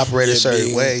 Right. You operate a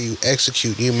certain way. You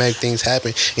execute. You make things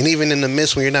happen. And even in the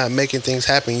midst when you're not making things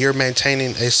happen, you're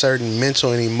maintaining a certain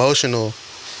mental and emotional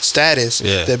status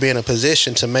that be in a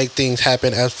position to make things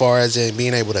happen as far as in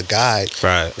being able to guide.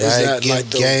 Right. Give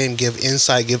game, give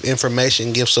insight, give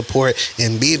information, give support,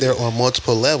 and be there on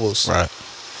multiple levels. Right.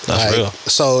 That's real.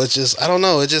 So it's just, I don't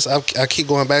know. It's just, I keep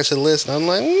going back to the list and I'm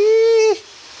like,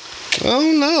 I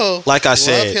don't know. Like I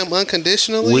said, love him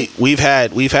unconditionally. We've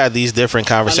had these different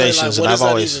conversations, what and does I've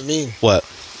that always even mean? What?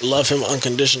 Love him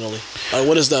unconditionally. Like,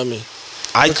 what does that mean?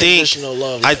 I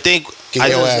think Get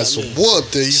your ass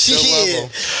whooped. You still love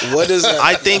him. What does that?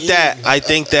 I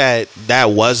think that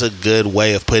was a good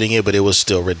way of putting it, but it was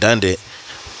still redundant.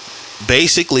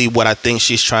 Basically, what I think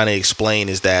she's trying to explain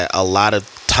is that a lot of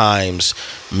times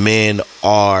men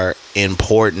are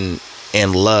important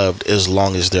and loved as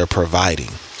long as they're providing.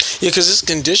 Yeah, because it's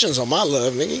conditions on my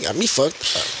love, nigga. You got me fucked.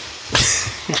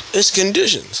 It's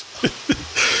conditions.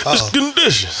 It's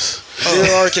conditions.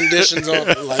 There are conditions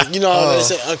on, like, you know how they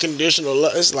say unconditional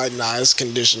love. It's like, nah, it's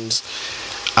conditions.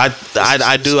 I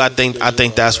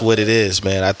think that's what it is,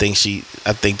 man. I think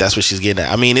that's what she's getting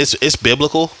at. I mean, it's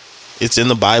biblical. It's in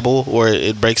the Bible, where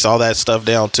it breaks all that stuff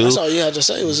down too. That's all you had to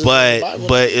say was in the Bible.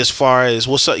 But as far as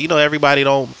everybody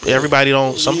don't.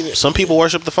 Some people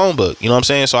worship the phone book. You know what I'm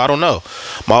saying? So I don't know.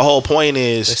 My whole point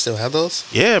is, they still have those.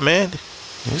 Yeah, man.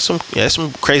 There's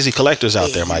some crazy collectors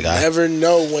out there, my guy. You never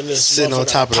know when this sitting on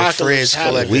top of the fridge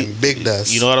collecting big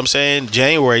dust. You know what I'm saying?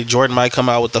 January, Jordan might come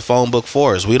out with the phone book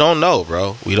for us. We don't know,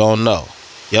 bro. We don't know.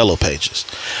 Yellow pages.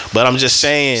 But I'm just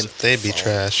saying, they'd be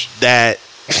trash. I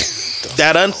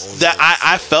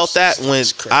felt that when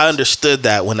I understood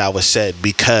that when I was said,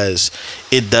 because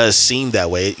it does seem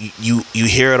that way. You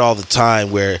hear it all the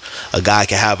time where a guy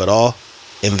can have it all,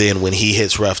 and then when he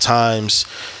hits rough times,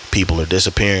 people are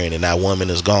disappearing and that woman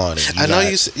is gone. I know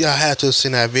y'all had to have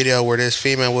seen that video where this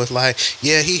female was like,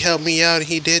 yeah, he helped me out and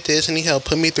he did this and he helped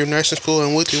put me through nursing school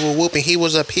and whoopty whoop whoop, and he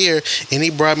was up here and he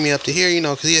brought me up to here, you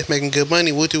know, because he was making good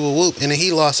money, whoopty whoop whoop, and then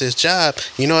he lost his job.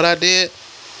 You know what I did?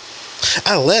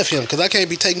 I left him because I can't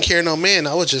be taking care of no man.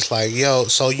 I was just like, yo,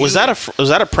 so you... Was that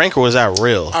a prank or was that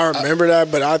real? I remember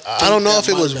that, but I don't know if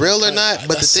it was real or not,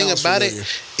 but the thing about it,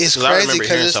 it's crazy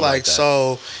because it's like,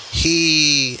 so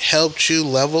he helped you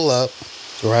level up,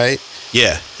 right?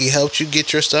 Yeah. He helped you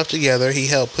get your stuff together. He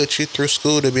helped put you through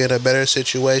school to be in a better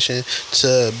situation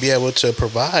to be able to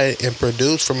provide and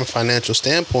produce from a financial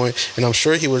standpoint. And I'm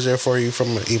sure he was there for you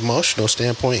from an emotional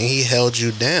standpoint, and he held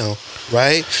you down,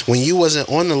 right? When you wasn't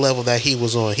on the level that he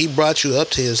was on, he brought you up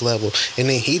to his level, and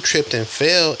then he tripped and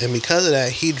fell, and because of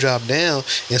that, he dropped down.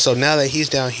 And so now that he's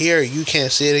down here, you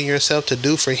can't see it in yourself to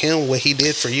do for him what he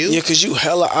did for you. Yeah, because you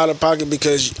hella out of pocket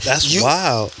because... That's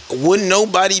wild. Wouldn't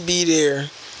nobody be there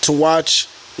to watch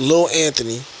Lil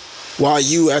Anthony while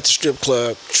you at the strip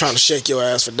club trying to shake your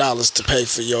ass for dollars to pay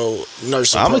for your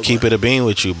nursing program? I'm gonna keep it a bean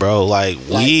with you, bro. Like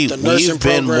we've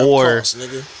been more costs,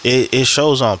 it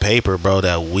shows on paper, bro,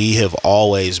 that we have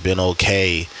always been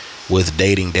okay with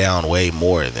dating down way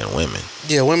more than women.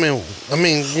 Yeah, women, I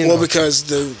mean, you know, because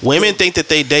the women think that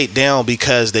they date down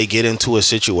because they get into a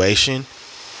situation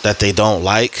that they don't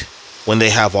like when they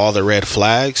have all the red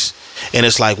flags. And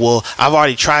it's like, well, I've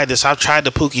already tried this. I've tried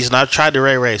the Pookies and I've tried the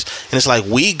Ray Rays. And it's like,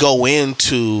 we go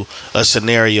into a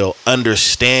scenario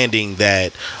understanding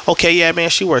that, okay, yeah, man,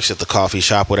 she works at the coffee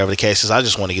shop, whatever the case is. I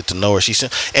just want to get to know her.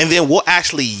 And then we'll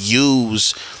actually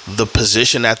use the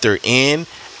position that they're in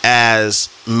as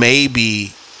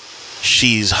maybe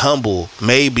she's humble,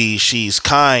 maybe she's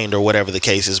kind, or whatever the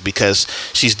case is, because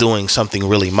she's doing something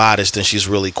really modest and she's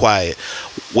really quiet.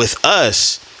 With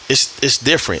us, it's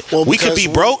different. Well, we could be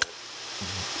broke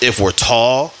if we're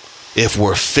tall, if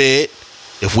we're fit,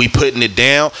 if we putting it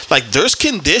down. Like, there's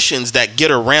conditions that get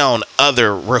around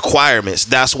other requirements.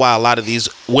 That's why a lot of these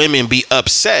women be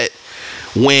upset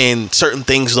when certain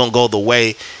things don't go the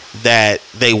way that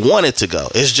they want it to go.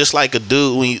 It's just like a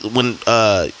dude when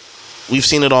we've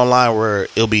seen it online where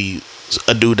it'll be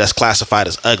a dude that's classified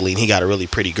as ugly and he got a really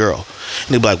pretty girl, and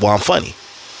he'll be like, well, I'm funny.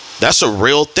 That's a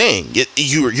real thing.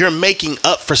 You're making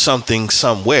up for something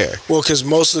somewhere. Well, because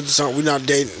most of the time we're not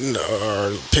dating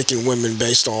or picking women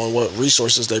based on what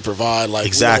resources they provide. Like,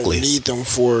 exactly. We don't need them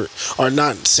for, or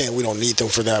not saying we don't need them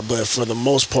for that, but for the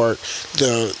most part,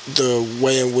 the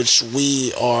way in which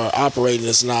we are operating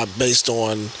is not based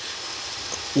on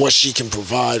what she can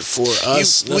provide for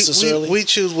us necessarily. We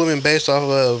choose women based off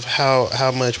of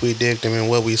how much we dig them and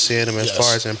what we see in them as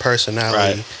far as in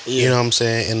personality. Right. You know what I'm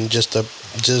saying? And just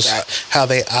how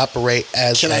they operate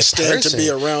as can a I stand person. to be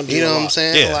around you? You know what I'm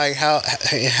saying? Yeah. Like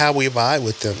how we vibe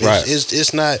with them. Right.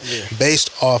 It's not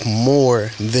based off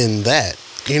more than that.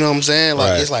 You know what I'm saying?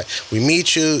 Like it's like we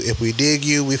meet you, if we dig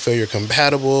you, we feel you're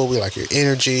compatible, we like your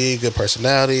energy, good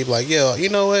personality. Like, yo, you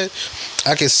know what?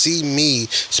 I can see me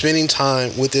spending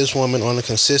time with this woman on a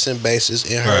consistent basis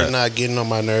and her not getting on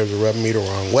my nerves or rubbing me the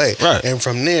wrong way. Right. And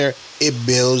from there, it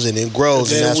builds and it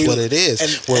grows, and that's what it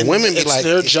is. And women be like,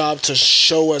 their job to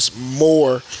show us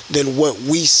more than what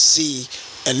we see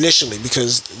initially,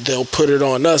 because they'll put it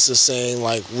on us as saying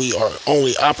like we are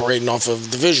only operating off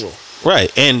of the visual.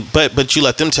 Right, and but you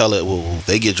let them tell it. Well,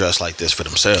 they get dressed like this for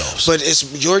themselves. But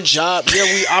it's your job. Yeah,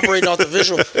 we operate off the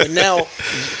visual, but now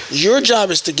your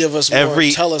job is to give us more,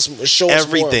 tell us, show us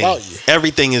more about you.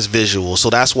 Everything is visual,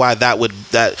 so that's why that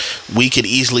we could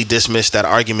easily dismiss that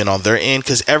argument on their end,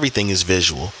 because everything is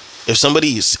visual. If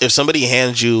somebody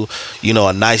hands you,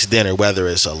 a nice dinner, whether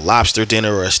it's a lobster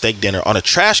dinner or a steak dinner on a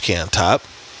trash can top,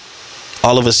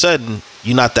 all of a sudden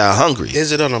you're not that hungry.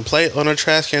 Is it on a plate on a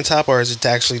trash can top, or is it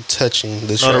actually touching the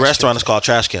trash can? No, the restaurant is called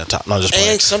trash can top. No, just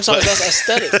playing. And sometimes that's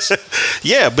aesthetics.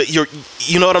 Yeah, but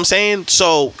you know what I'm saying?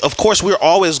 So, of course, we're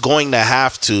always going to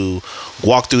have to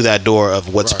walk through that door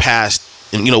of what's past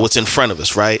and, what's in front of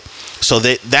us, right? So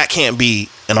that can't be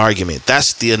an argument.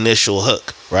 That's the initial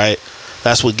hook, right?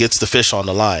 That's what gets the fish on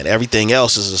the line. Everything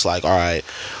else is just like, all right,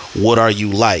 what are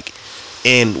you like?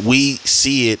 And we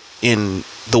see it in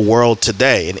the world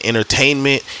today, in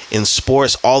entertainment, in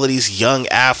sports. All of these young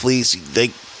athletes,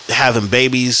 they having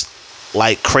babies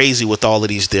like crazy with all of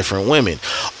these different women.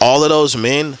 All of those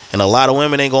men, and a lot of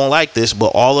women ain't gonna like this,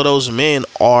 but all of those men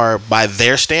are, by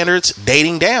their standards,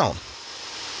 dating down.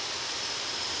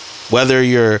 Whether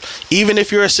even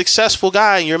if you're a successful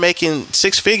guy and you're making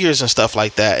six figures and stuff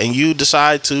like that, and you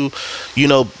decide to,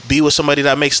 be with somebody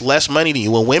that makes less money than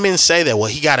you. When women say that, well,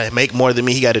 he got to make more than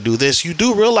me, he got to do this, you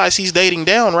do realize he's dating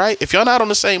down, right? If you're not on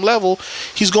the same level,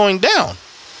 he's going down.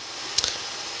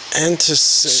 And to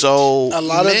say, so a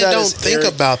lot men of that don't think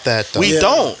about that, though. We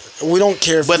don't. We don't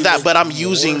care. But I'm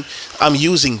using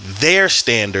their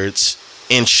standards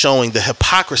and showing the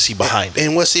hypocrisy behind it.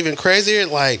 And what's even crazier,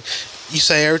 like, you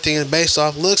say everything is based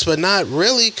off looks, but not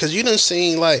really, because you done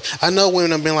seen, like, I know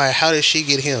women have been like, how did she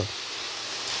get him?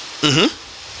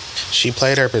 She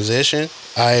played her position.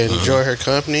 I enjoy her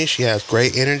company. She has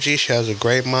great energy. She has a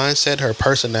great mindset. Her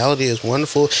personality is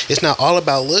wonderful. It's not all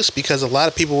about looks, because a lot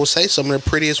of people will say some of the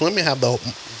prettiest women have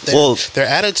their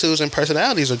attitudes and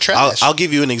personalities are trash. I'll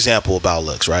give you an example about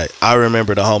looks, right? I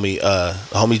remember the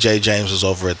homie Jay James was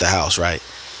over at the house, right?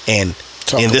 And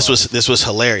this was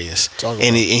hilarious.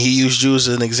 And he used you as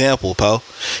an example, Poe.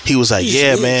 He was like,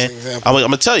 yeah, man. I'm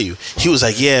gonna tell you. He was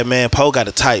like, yeah, man, Poe got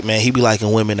a type, man. He be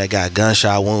liking women that got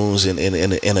gunshot wounds and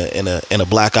in a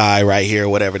black eye right here,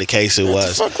 whatever the case it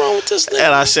was. What the fuck wrong with this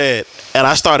nigga? And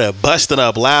I started busting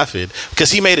up laughing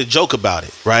because he made a joke about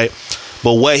it, right?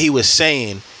 But what he was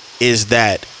saying is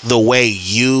that the way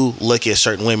you look at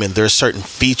certain women, there's certain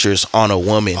features on a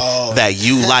woman that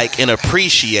you like and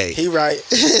appreciate. He right.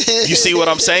 You see what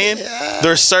I'm saying? Yeah.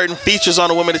 There's certain features on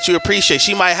a woman that you appreciate.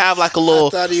 She might have like a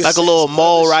little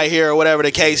mole right here or whatever the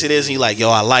case it is, and you're like,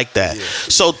 yo, I like that. Yeah.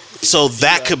 So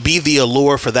that could be the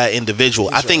allure for that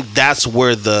individual. I think that's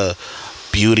where the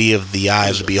beauty of the eye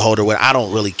of the beholder, where I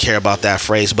don't really care about that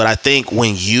phrase, but I think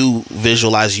when you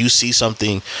visualize, you see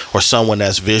something or someone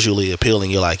that's visually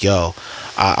appealing, you're like, yo,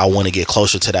 I want to get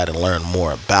closer to that and learn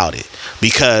more about it.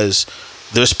 Because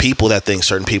there's people that think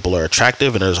certain people are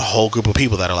attractive, and there's a whole group of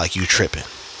people that are like, you tripping.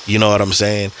 You know what I'm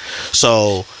saying?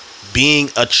 So being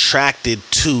attracted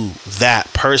to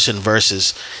that person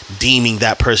versus deeming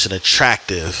that person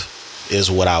attractive is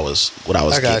what I was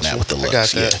getting at with the looks. I got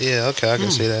that. Yeah, okay, I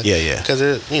can see that. Yeah. Because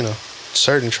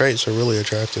certain traits are really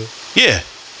attractive. Yeah,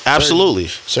 absolutely.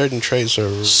 Certain traits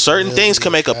are. Certain really things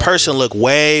can make a person look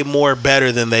way more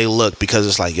better than they look, because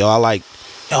it's like, yo,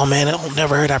 man, I don't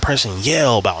never heard that person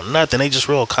yell about nothing. They just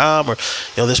real calm, or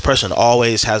this person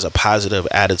always has a positive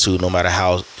attitude, no matter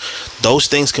how. Those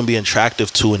things can be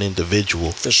attractive to an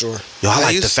individual. For sure. Yo, I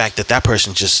like the fact that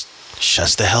person just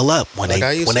shuts the hell up when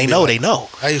they know they know.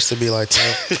 I used to be like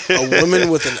that. A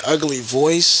woman with an ugly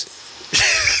voice.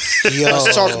 Yo,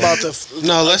 let's talk about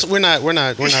we're not going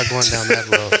down that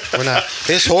road. We're not.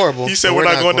 It's horrible. You said we're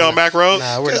not going down Mac Road?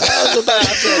 Nah, we're not.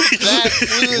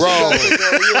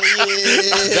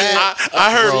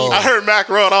 I heard Mac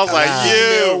Road. I was like,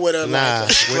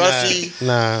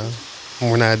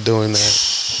 we're not doing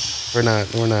that. We're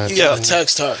not. You gotta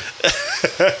text her.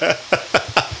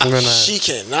 We're not. She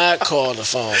cannot call the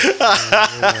phone.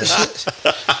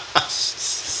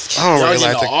 I don't Y'all really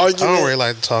getting like an to. I argument? don't really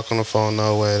like to talk on the phone.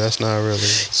 No way. That's not really.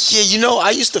 Yeah, you know,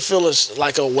 I used to feel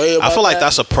like a way about I feel like that.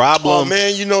 that's a problem Oh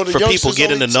man, you know, the for people youngsters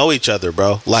getting only to know each other,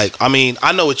 bro. Like, I mean,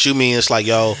 I know what you mean. It's like,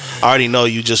 yo, I already know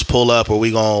you just pull up or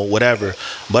we gon' whatever.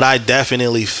 But I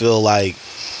definitely feel like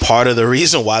part of the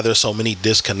reason why there's so many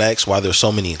disconnects, why there's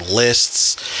so many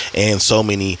lists and so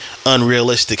many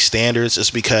unrealistic standards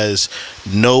is because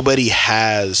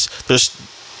there's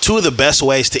two of the best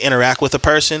ways to interact with a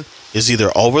person is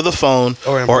either over the phone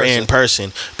or in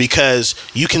person because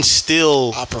you can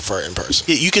still. I prefer in person.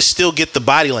 You can still get the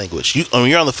body language. When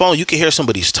you're on the phone, you can hear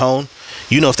somebody's tone.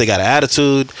 You know if they got an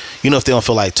attitude. You know if they don't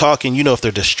feel like talking. You know if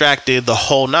they're distracted. The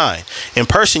whole nine. In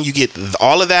person, you get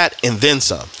all of that and then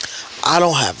some. I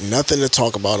don't have nothing to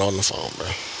talk about on the phone, bro.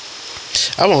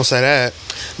 I won't say that.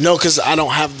 No, because I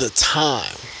don't have the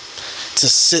time to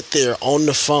sit there on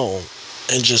the phone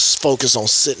and just focus on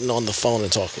sitting on the phone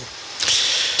and talking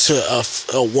to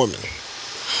a woman.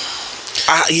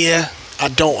 Yeah. I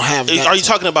don't have that Are you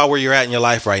talking about where you're at in your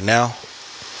life right now?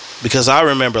 Because I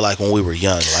remember like when we were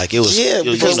young, like it was. Yeah,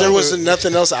 because there was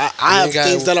nothing else. I have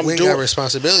things that I'm we doing. got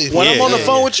responsibility. When I'm on the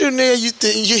phone with you,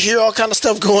 nigga, you hear all kind of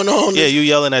stuff going on. Yeah, you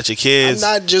yelling at your kids.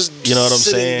 I'm not just you know what I'm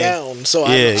sitting saying? down. So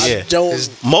I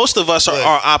don't. Most of us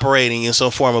are operating in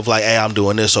some form of like, hey, I'm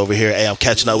doing this over here. Hey, I'm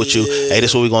catching up with you. Hey, this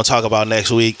is what we're gonna talk about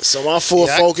next week. So my full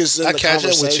focus in I the catch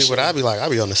up conversation. with you, but I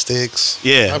be on the sticks.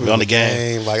 Yeah, I be on the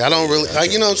game. Like I don't really,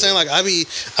 like, you know what I'm saying? Like I be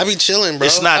chilling, bro.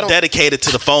 It's not dedicated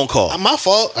to the phone call. My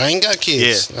fault. I ain't got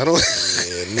kids. Yeah. I don't.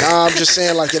 Nah, I'm just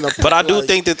saying, like in a. But I do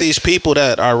think that these people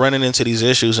that are running into these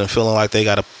issues and feeling like they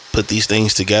got to put these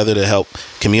things together to help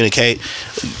communicate.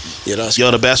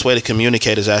 The best way to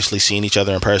communicate is actually seeing each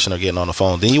other in person or getting on the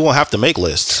phone. Then you won't have to make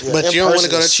lists. Yeah, but you don't want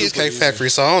to go to Cheesecake Factory,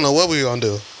 so I don't know what we're gonna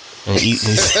do. And eat.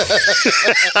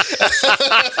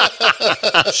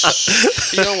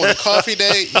 You don't want a coffee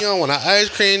date. You don't want an ice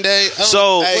cream date.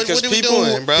 So, what are we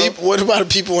doing, bro? What about the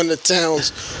people in the towns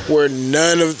where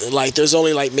there's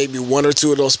only like maybe one or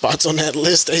two of those spots on that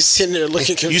list? They sitting there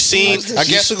looking confused. You seen? I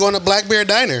guess we're going to Black Bear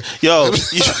Diner. Yo,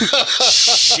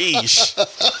 sheesh.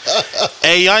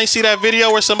 Hey, y'all ain't see that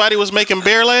video where somebody was making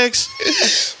bear legs?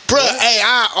 Bruh, hey,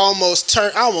 I almost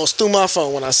threw my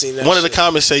phone when I seen that. One of the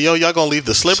comments said, yo, y'all gonna leave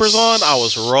the slippers on? I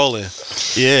was rolling.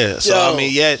 Yeah. So, I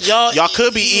mean, y'all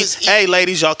could be eating. Hey,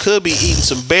 ladies, y'all could be eating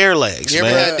some bear legs, you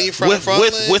man. ever had deep fried frog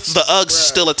legs? With the Uggs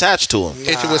still attached to them.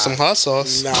 Hit you with some hot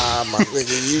sauce. Nah, my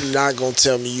nigga, you not gonna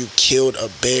tell me you killed a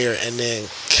bear and then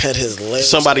cut his legs.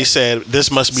 Somebody said,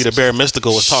 this must be the bear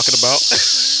Mystical was talking about.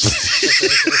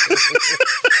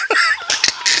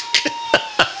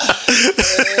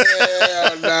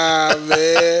 Hell nah,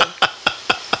 man.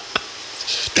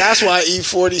 That's why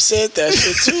E40 said that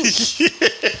shit too.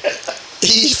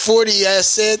 E40 has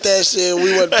said that shit and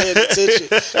we wasn't paying attention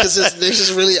because this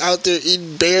niggas really out there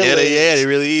eating bear legs. They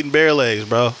really eating bear legs,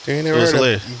 bro. You ain't never heard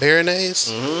of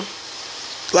Baronese?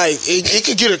 Mm-hmm. Like it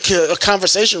could get a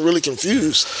conversation really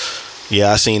confused.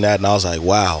 Yeah, I seen that and I was like,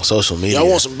 wow, social media. Y'all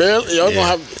want some bear? Y'all gonna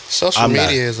have social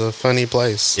media is a funny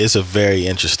place. It's a very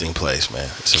interesting place, man.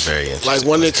 It's a very interesting. Like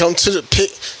when place. they come to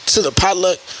the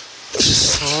potluck.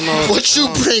 What you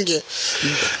bringing?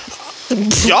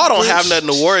 Y'all don't have nothing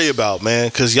to worry about, man,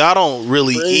 because y'all don't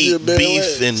really eat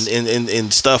beef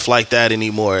and stuff like that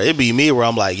anymore. It'd be me where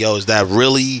I'm like, yo, is that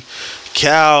really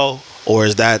cow or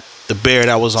is that the bear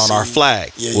that was on our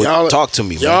flag? Yeah, y'all talk to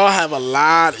me, man. Y'all have a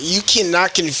lot. You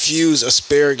cannot confuse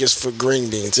asparagus for green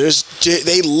beans.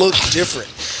 They look different.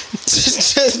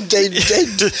 they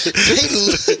look.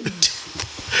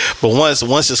 But once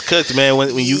it's cooked, man,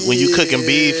 when you cooking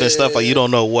beef and stuff, like you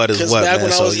don't know what is what, back man.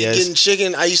 When I was getting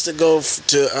chicken, I used to go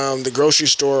to the grocery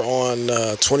store on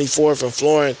 24th and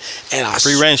Florin, and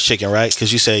free range chicken, right?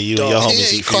 Because you say your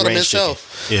homies eat free range chicken.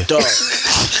 Yeah. Dog.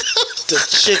 The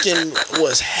chicken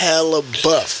was hella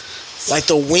buff. Like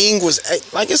the wing was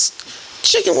like it's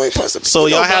chicken wing pasta. So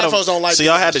y'all had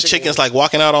the chickens like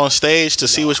walking out on stage to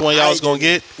see which one y'all was gonna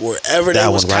get. Wherever that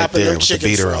they was one right copping there them with the chicken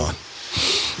beater from. on.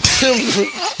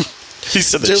 He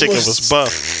said the chicken was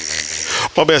buff.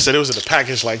 My man said it was in the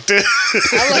package like this.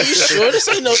 I'm like, you sure this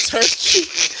ain't no turkey?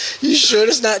 You sure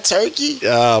this not turkey?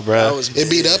 Yeah, bro. It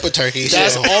beat up a turkey.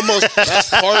 That's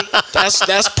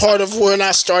that's part of when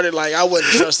I started. Like I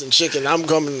wasn't trusting chicken.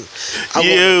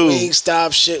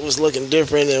 Wingstop shit was looking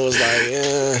different. It was like,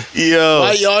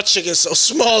 why y'all chicken so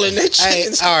small in that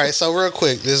chicken? Hey, all right, so real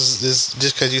quick, this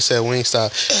just because you said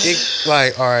Wingstop,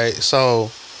 all right,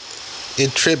 so.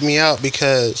 It tripped me out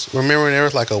because remember when there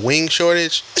was like a wing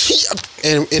shortage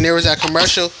and there was that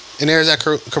commercial And there's that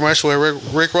commercial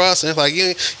with Rick Ross, and it's like,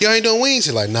 you ain't doing wings.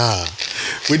 He's like, nah,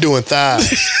 we doing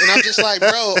thighs. And I'm just like,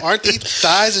 bro, aren't these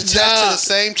thighs attached to the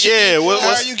same chicken? Yeah,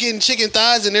 why are you getting chicken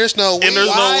thighs and there's no wings? And there's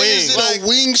Why no wings. Is it a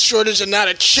wing shortage and not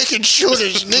a chicken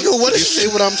shortage, nigga? What You is see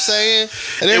what I'm saying?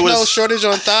 And there's no shortage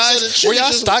on thighs. So the Were y'all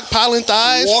chicken just stockpiling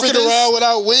thighs? walking for this? around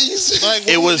without wings? Like,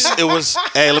 It was.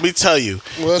 Hey, let me tell you,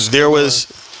 What's there going was.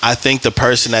 I think the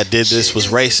person that did this was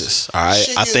racist. All right,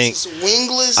 I think.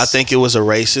 wingless. I think it was a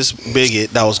racist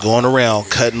bigot that was going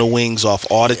around cutting the wings off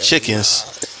all the chickens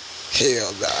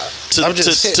Hell nah.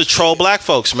 to troll black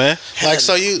folks, man. Like,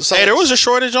 Hey, there was a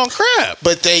shortage on crab.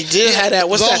 But they did have that.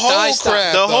 What's the that whole thigh stop?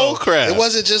 crab, The though. whole crab. It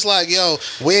wasn't just like, yo,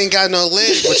 we ain't got no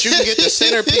legs, but you can get the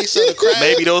centerpiece of the crab.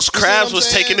 Maybe those You see what crabs I'm was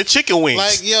saying? taking the chicken wings.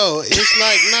 Like, yo, it's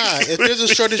like, nah. If there's a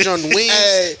shortage on wings,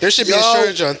 Hey, there should be a y'all-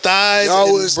 shortage on thighs y'all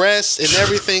and was- breasts and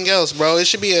everything else, bro. It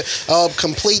should be a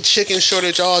complete chicken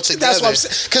shortage altogether. That's what I'm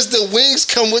saying. Because the wings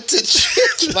come with the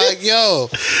chicken. Like, yo,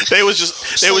 They was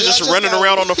just y'all just running got-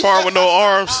 around on the farm with no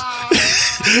arms.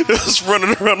 They was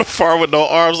running around the farm with no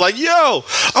arms. Like, yo,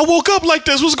 I woke up like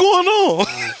this. What's going on?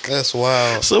 that's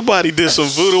wild. Somebody did some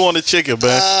voodoo on the chicken,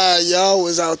 man. Y'all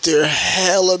was out there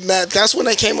hella mad. That's when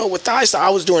they came up with thigh stop. I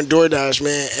was doing DoorDash,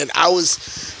 man, and I was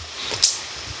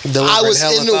Delivering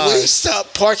hella in the thighs.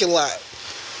 Wingstop parking lot,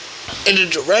 and the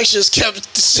directions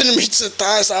kept sending me to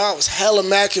thigh stop. I was hella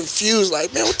mad, confused.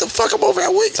 Like, man, what the fuck? I'm over at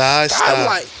Wingstop. Thigh I'm stop.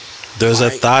 like, There's a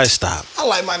like- thigh stop. I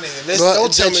like my nigga. This, Well,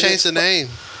 don't tell they me changed this. the name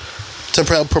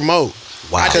to promote.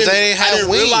 Wow. Because they didn't I have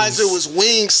didn't wings. realize it was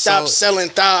Wingstop So- selling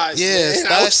thighs. Yeah, man. it's I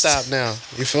thigh was- stop now.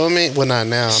 You feel me? Well, not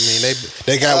now. I mean,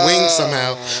 they got wings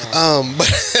somehow. But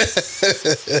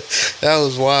that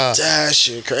was wild. That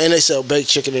shit, cra- and they sell baked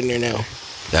chicken in there now.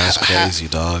 That's crazy,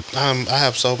 dog. I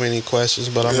have so many questions,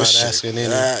 but I'm That not shit, asking any.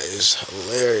 That is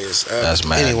hilarious. That's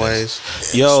mad. Anyways,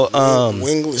 Yo,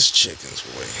 wingless chickens,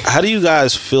 boy. how do you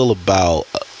guys feel about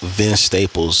Vince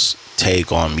Staples'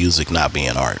 take on music not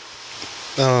being art?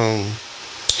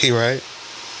 he right.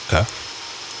 Okay.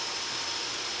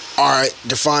 All right,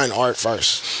 define art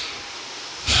first.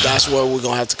 That's where we're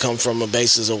gonna have to come from a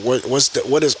basis of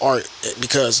what is art,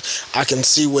 because I can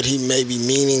see what he may be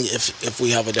meaning if we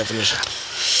have a definition.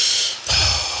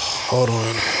 Hold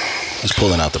on. He's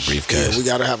pulling out the briefcase. Yeah, we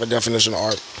gotta have a definition of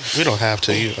art. We don't have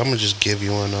to. I'm gonna just give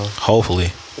you one though.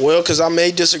 Hopefully. Well, because I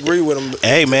may disagree with him.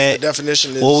 Hey, if man. the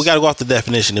definition is Well, we got to go off the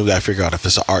definition, then we got to figure out if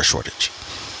it's an art shortage.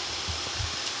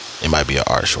 It might be an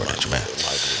art shortage, man.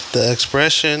 The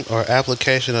expression or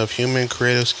application of human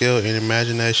creative skill and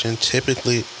imagination,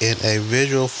 typically in a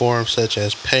visual form such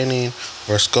as painting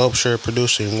or sculpture,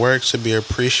 producing works to be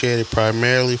appreciated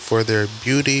primarily for their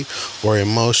beauty or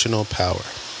emotional power.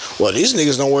 Well, these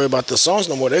niggas don't worry about the songs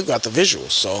no more. They've got the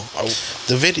visuals, so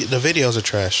The videos are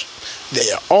trash. they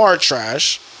are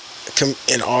trash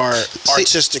in our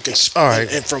artistic. all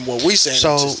right. and from what we say.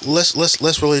 So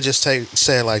let's really just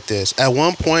say it like this. At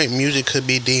one point, music could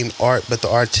be deemed art, but the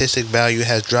artistic value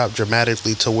has dropped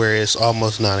dramatically to where it's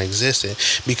almost non-existent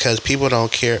because people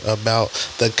don't care about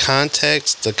the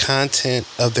context, the content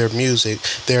of their music.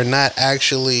 They're not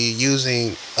actually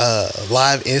using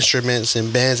live instruments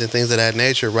and bands and things of that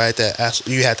nature, right? That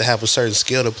you have to have a certain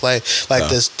skill to play. Like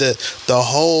the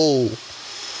whole.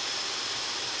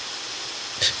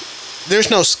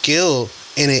 There's no skill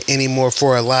in it anymore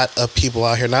for a lot of people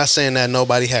out here. Not saying that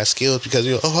nobody has skills because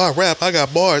I rap, I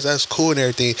got bars, that's cool and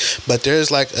everything. But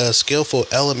there's like a skillful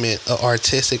element, an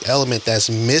artistic element that's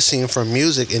missing from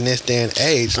music in this day and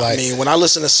age. Like, I mean, when I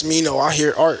listen to Smino, I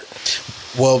hear art.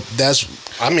 well,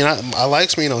 I like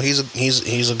Smino.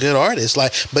 He's a good artist.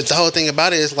 Like, but the whole thing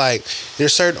about it is like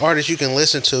there's certain artists you can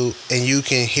listen to and you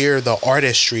can hear the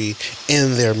artistry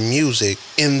in their music,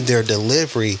 in their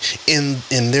delivery, and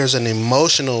there's an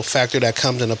emotional factor that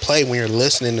comes into play when you're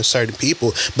listening to certain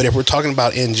people. But if we're talking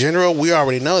about in general, we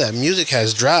already know that music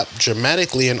has dropped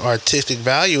dramatically in artistic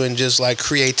value and just like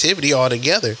creativity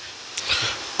altogether.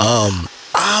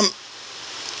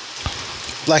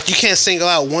 Like, you can't single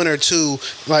out one or two.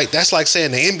 Like, that's like saying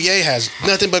the NBA has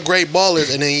nothing but great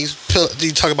ballers, and then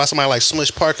you talk about somebody like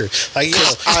Smush Parker. Like,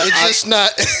 it's just not.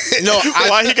 No,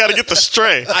 Why he got to get the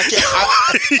stray?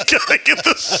 He got to get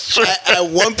the stray. at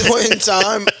one point in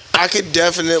time, I could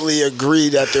definitely agree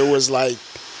that there was like,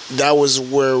 that was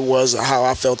where it was how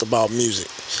I felt about music.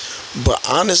 But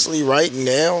honestly, right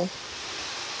now,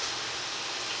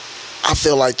 I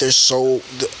feel like there's so,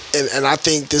 and I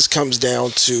think this comes down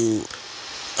to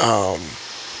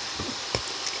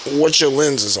what your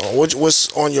lens is on,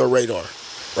 what's on your radar,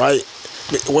 right?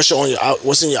 What's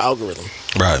in your algorithm,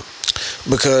 Right.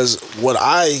 because what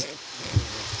I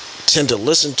tend to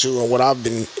listen to, and what I've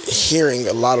been hearing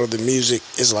a lot of the music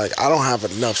is like, I don't have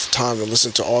enough time to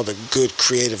listen to all the good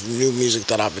creative new music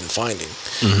that I've been finding,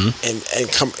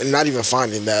 and not even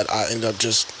finding that, I end up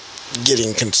just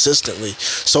getting consistently.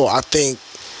 So I think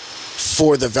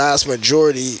for the vast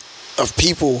majority of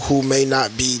people who may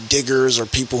not be diggers or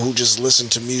people who just listen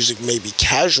to music maybe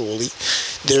casually,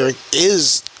 there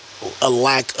is a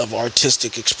lack of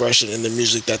artistic expression in the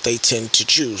music that they tend to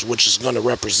choose, which is going to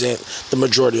represent the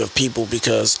majority of people,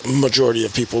 because majority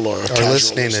of people are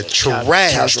listening to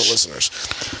trash. Casual listeners.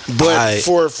 But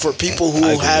for people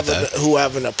who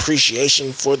have an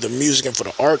appreciation for the music and for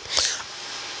the art,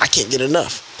 I can't get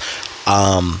enough.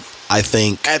 I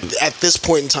think at this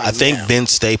point in time, I think Ben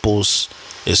Staples,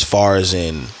 as far as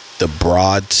in the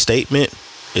broad statement,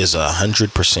 is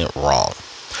 100% wrong.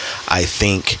 I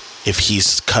think if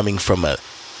he's coming from a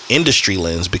industry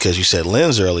lens, because you said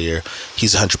lens earlier,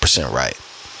 he's 100% right.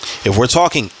 If we're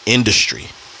talking industry,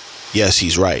 yes,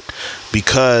 he's right,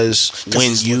 because when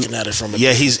he's looking at it from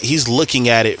he's looking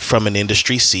at it from an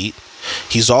industry seat.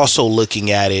 He's also looking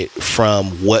at it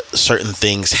from what certain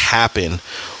things happen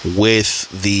with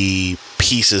the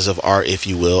pieces of art, if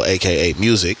you will, aka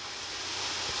music,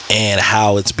 and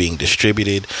how it's being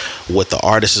distributed, what the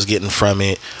artist is getting from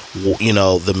it, you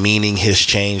know, the meaning has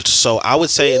changed. So I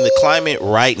would say in the climate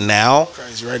right now,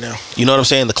 crazy right now, you know what I'm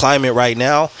saying? The climate right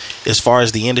now, as far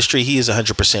as the industry, he is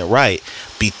 100% right,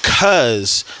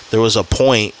 because there was a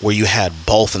point where you had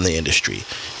both in the industry.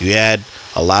 You had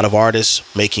a lot of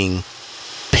artists making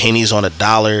pennies on a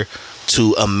dollar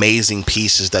to amazing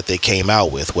pieces that they came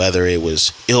out with, whether it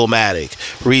was Illmatic,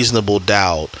 Reasonable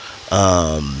Doubt,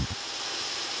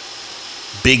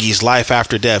 Biggie's Life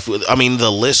After Death. I mean,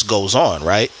 the list goes on,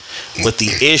 right? But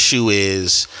the issue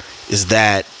is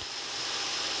that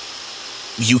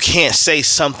you can't say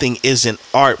something isn't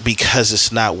art because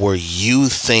it's not where you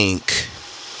think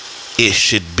it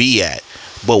should be at.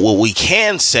 But what we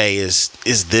can say is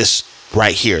this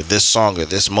right here, this song or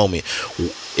this moment.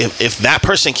 If that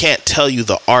person can't tell you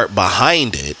the art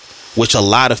behind it, which a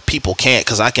lot of people can't,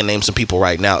 because I can name some people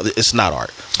right now, it's not art.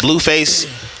 Blueface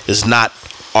is not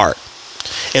art.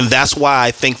 And that's why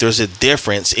I think there's a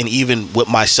difference in even with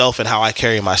myself and how I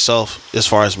carry myself as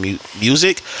far as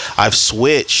music. I've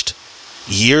switched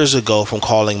years ago from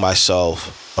calling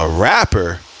myself a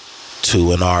rapper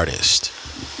to an artist.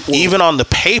 Well, even on the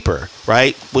paper,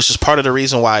 right? Which is part of the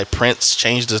reason why Prince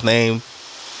changed his name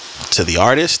to the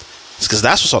artist. It's because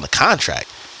that's what's on the contract.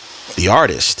 The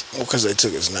artist. Well, because they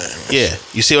took his name. Yeah.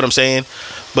 You see what I'm saying?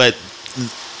 But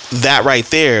that right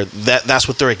there, that's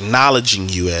what they're acknowledging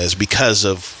you as because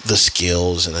of the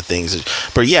skills and the things.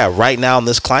 But yeah, right now in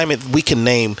this climate, we can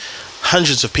name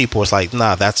hundreds of people. It's like,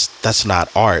 nah, that's not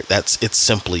art. It's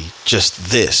simply just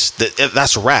this.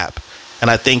 That's rap. And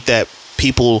I think that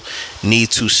people need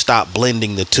to stop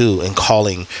blending the two and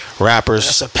calling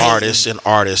rappers artists and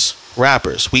artists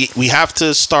rappers. We have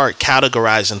to start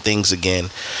categorizing things again,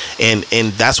 and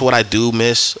that's what I do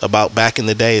miss about back in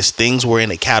the day, is things were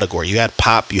in a category. You had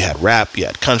pop, you had rap, you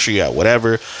had country, you had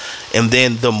whatever, and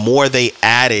then the more they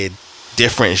added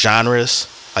different genres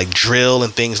like drill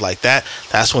and things like that,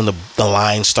 that's when the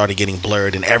lines started getting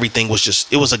blurred and everything was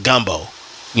just, it was a gumbo.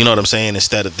 You know what I'm saying?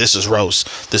 Instead of this is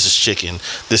roast, this is chicken,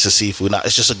 this is seafood.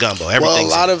 It's just a gumbo. Well, a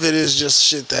lot of it is just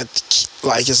shit that,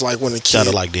 like, it's like when the kids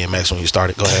sounded like DMX when you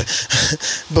started. Go ahead.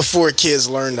 Before kids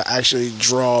learn to actually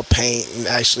draw, paint, and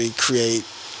actually create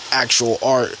actual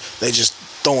art, they just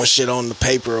throwing shit on the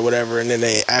paper or whatever, and then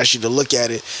they ask you to look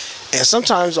at it. And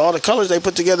sometimes all the colors they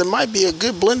put together might be a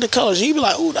good blend of colors. And you be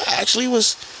like, "Ooh, that actually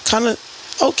was kind of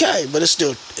okay," but it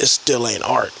still ain't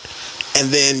art. And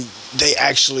then they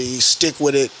actually stick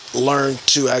with it, learn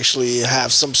to actually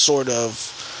have some sort of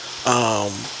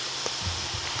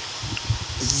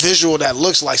visual that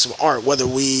looks like some art, whether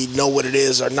we know what it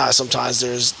is or not. Sometimes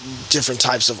there's different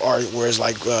types of art, whereas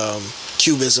like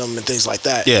cubism and things like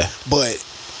that. Yeah. But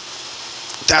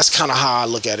that's kind of how I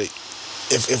look at it.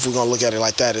 If we're gonna look at it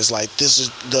like that, it's like this is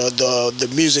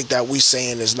the music that we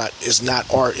saying is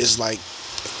not art, is like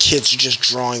kids just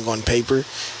drawing on paper.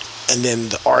 And then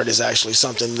the art is actually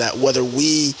something that, whether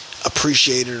we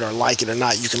appreciate it or like it or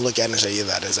not, you can look at it and say, yeah,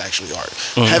 that is actually art.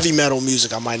 Mm-hmm. Heavy metal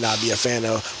music I might not be a fan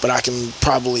of, but I can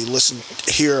probably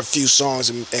hear a few songs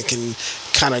and can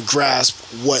kind of grasp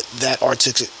what that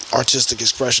artistic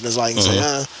expression is like and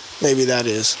say, maybe that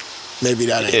is, maybe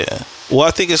that ain't. Yeah. Well,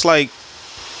 I think it's like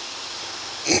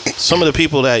some of the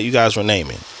people that you guys were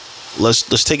naming.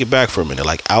 Let's take it back for a minute.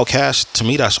 Like Outkast, to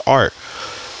me, that's art.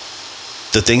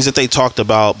 The things that they talked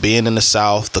about being in the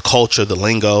South, the culture, the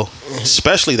lingo,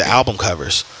 especially the album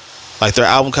covers. Like their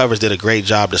album covers did a great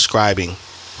job describing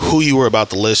who you were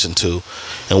about to listen to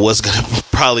and what's going to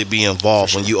probably be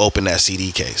involved when you open that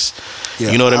CD case.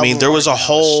 You know what I mean? There was a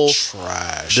whole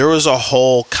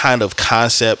kind of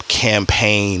concept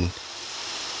campaign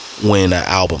when an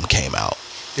album came out.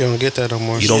 You don't get that no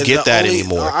more. You don't get that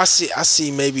anymore. I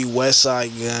see maybe West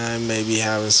Side Gun maybe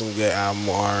having some good album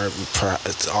art.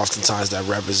 Oftentimes that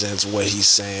represents what he's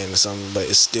saying or something, but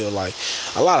it's still like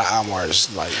a lot of album art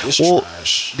is like it's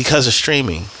trash because of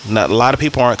streaming. Not a lot of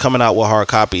people aren't coming out with hard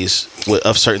copies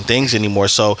of certain things anymore,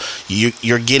 so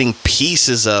you're getting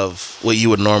pieces of what you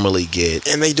would normally get.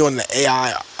 And they doing the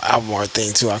AI album art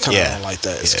thing too. I kind of don't like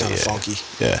that. It's kind of funky.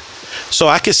 Yeah. So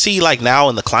I could see like now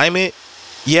in the climate.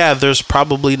 Yeah, there's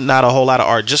probably not a whole lot of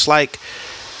art. Just like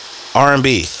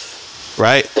R&B,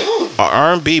 right?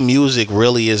 R&B music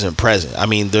really isn't present. I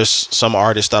mean, there's some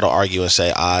artists that'll argue and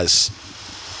say,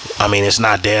 it's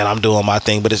not dead. I'm doing my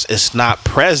thing. But it's not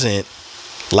present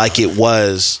like it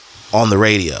was on the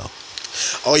radio.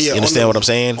 Oh, yeah. You understand what I'm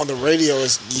saying? On the radio,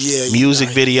 music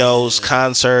videos,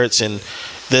 concerts, and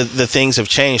the things have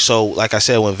changed. So, like I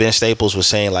said, when Vince Staples was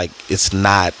saying, like, it's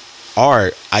not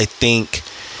art, I think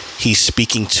he's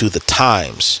speaking to the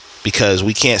times, because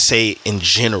we can't say in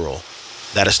general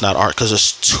that it's not art, because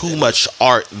there's too much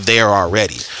art there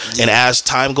already. And as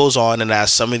time goes on, and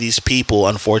as some of these people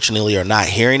unfortunately are not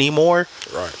here anymore,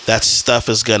 that stuff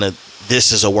is gonna,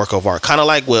 this is a work of art, kind of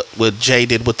like what Jay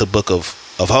did with the book of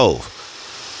Hove.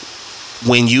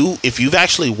 If you've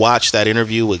actually watched that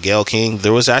interview with Gayle King,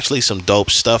 there was actually some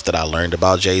dope stuff that I learned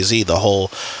about Jay-Z. The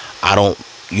whole, I don't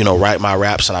write my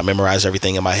raps and I memorize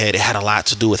everything in my head. It had a lot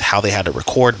to do with how they had to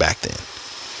record back then.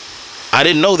 I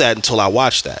didn't know that until I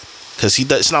watched that, because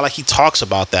it's not like he talks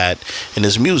about that in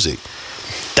his music.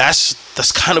 That's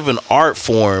kind of an art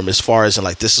form, as far as in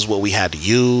like, this is what we had to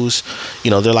use.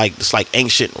 They're like, it's like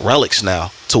ancient relics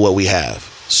now to what we have.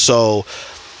 So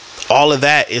all of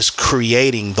that is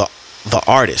creating the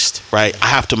artist, right? I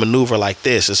have to maneuver like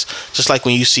this. It's just like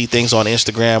when you see things on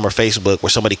Instagram or Facebook where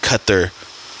somebody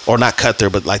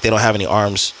but like they don't have any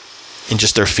arms and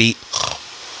just their feet,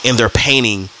 and they're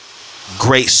painting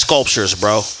great sculptures,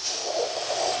 bro.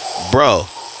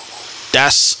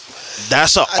 That's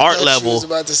an art level. I was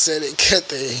about to say they cut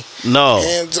their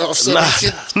hands off so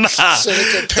they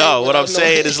could paint. No, what I'm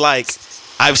saying is like,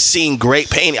 I've seen great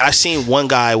painting. I've seen one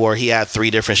guy where he had 3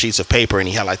 different sheets of paper and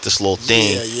he had like this little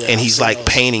thing, and he's like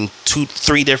painting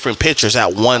 2-3 different pictures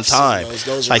at one time.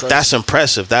 Those like, that's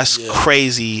impressive. That's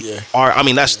crazy art. I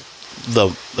mean, that's the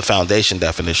foundation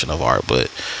definition of art, but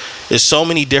there's so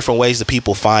many different ways that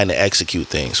people find to execute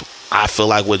things. I feel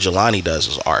like what Jelani does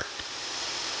is art.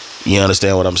 You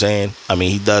understand what I'm saying? I mean,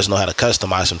 he does know how to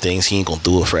customize some things. He ain't gonna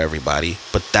do it for everybody,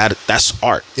 but that's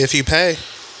art. If you pay,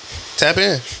 tap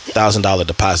in. $1,000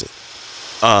 deposit.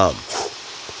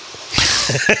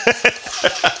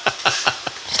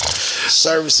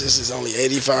 Services is only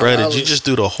 $85. Bro, did you just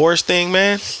do the horse thing,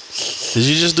 man? Did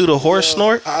you just do the horse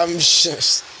snort? That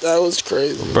was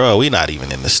crazy. Bro, we not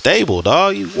even in the stable,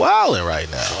 dog. You wilding right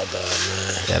now. Oh, man.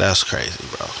 Yeah, that's crazy,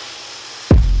 bro.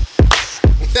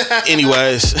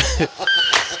 Anyways,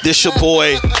 this your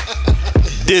boy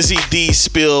Dizzy D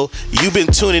Spill. You've been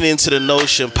tuning into the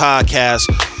Notion podcast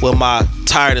with my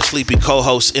tired and sleepy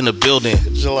co-host in the building,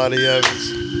 Jelani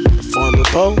Evans. Farmer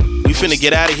Poe. We finna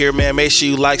get out of here, man. Make sure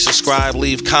you like, subscribe,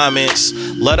 leave comments.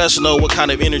 Let us know what kind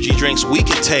of energy drinks we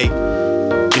can take.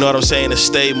 You know what I'm saying? To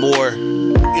stay more.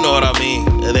 You know what I mean?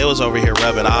 And they was over here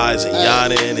rubbing eyes and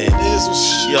yawning and you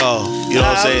know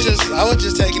what I'm saying? I was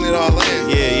just taking it all in.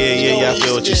 Yeah. I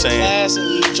feel what you're saying.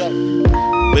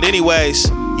 But anyways,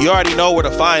 you already know where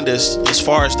to find us as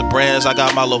far as the brands. I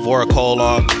got my Lavora Cole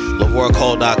on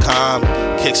lavoracole.com,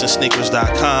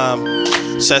 kicksandsneakers.com,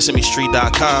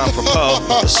 sesamestreet.com for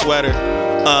Poe, the sweater.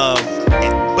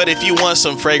 But if you want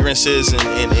some fragrances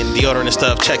and deodorant and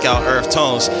stuff, check out Earth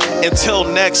Tones. Until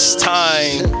next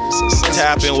time,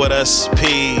 tap in with us.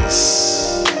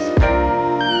 Peace.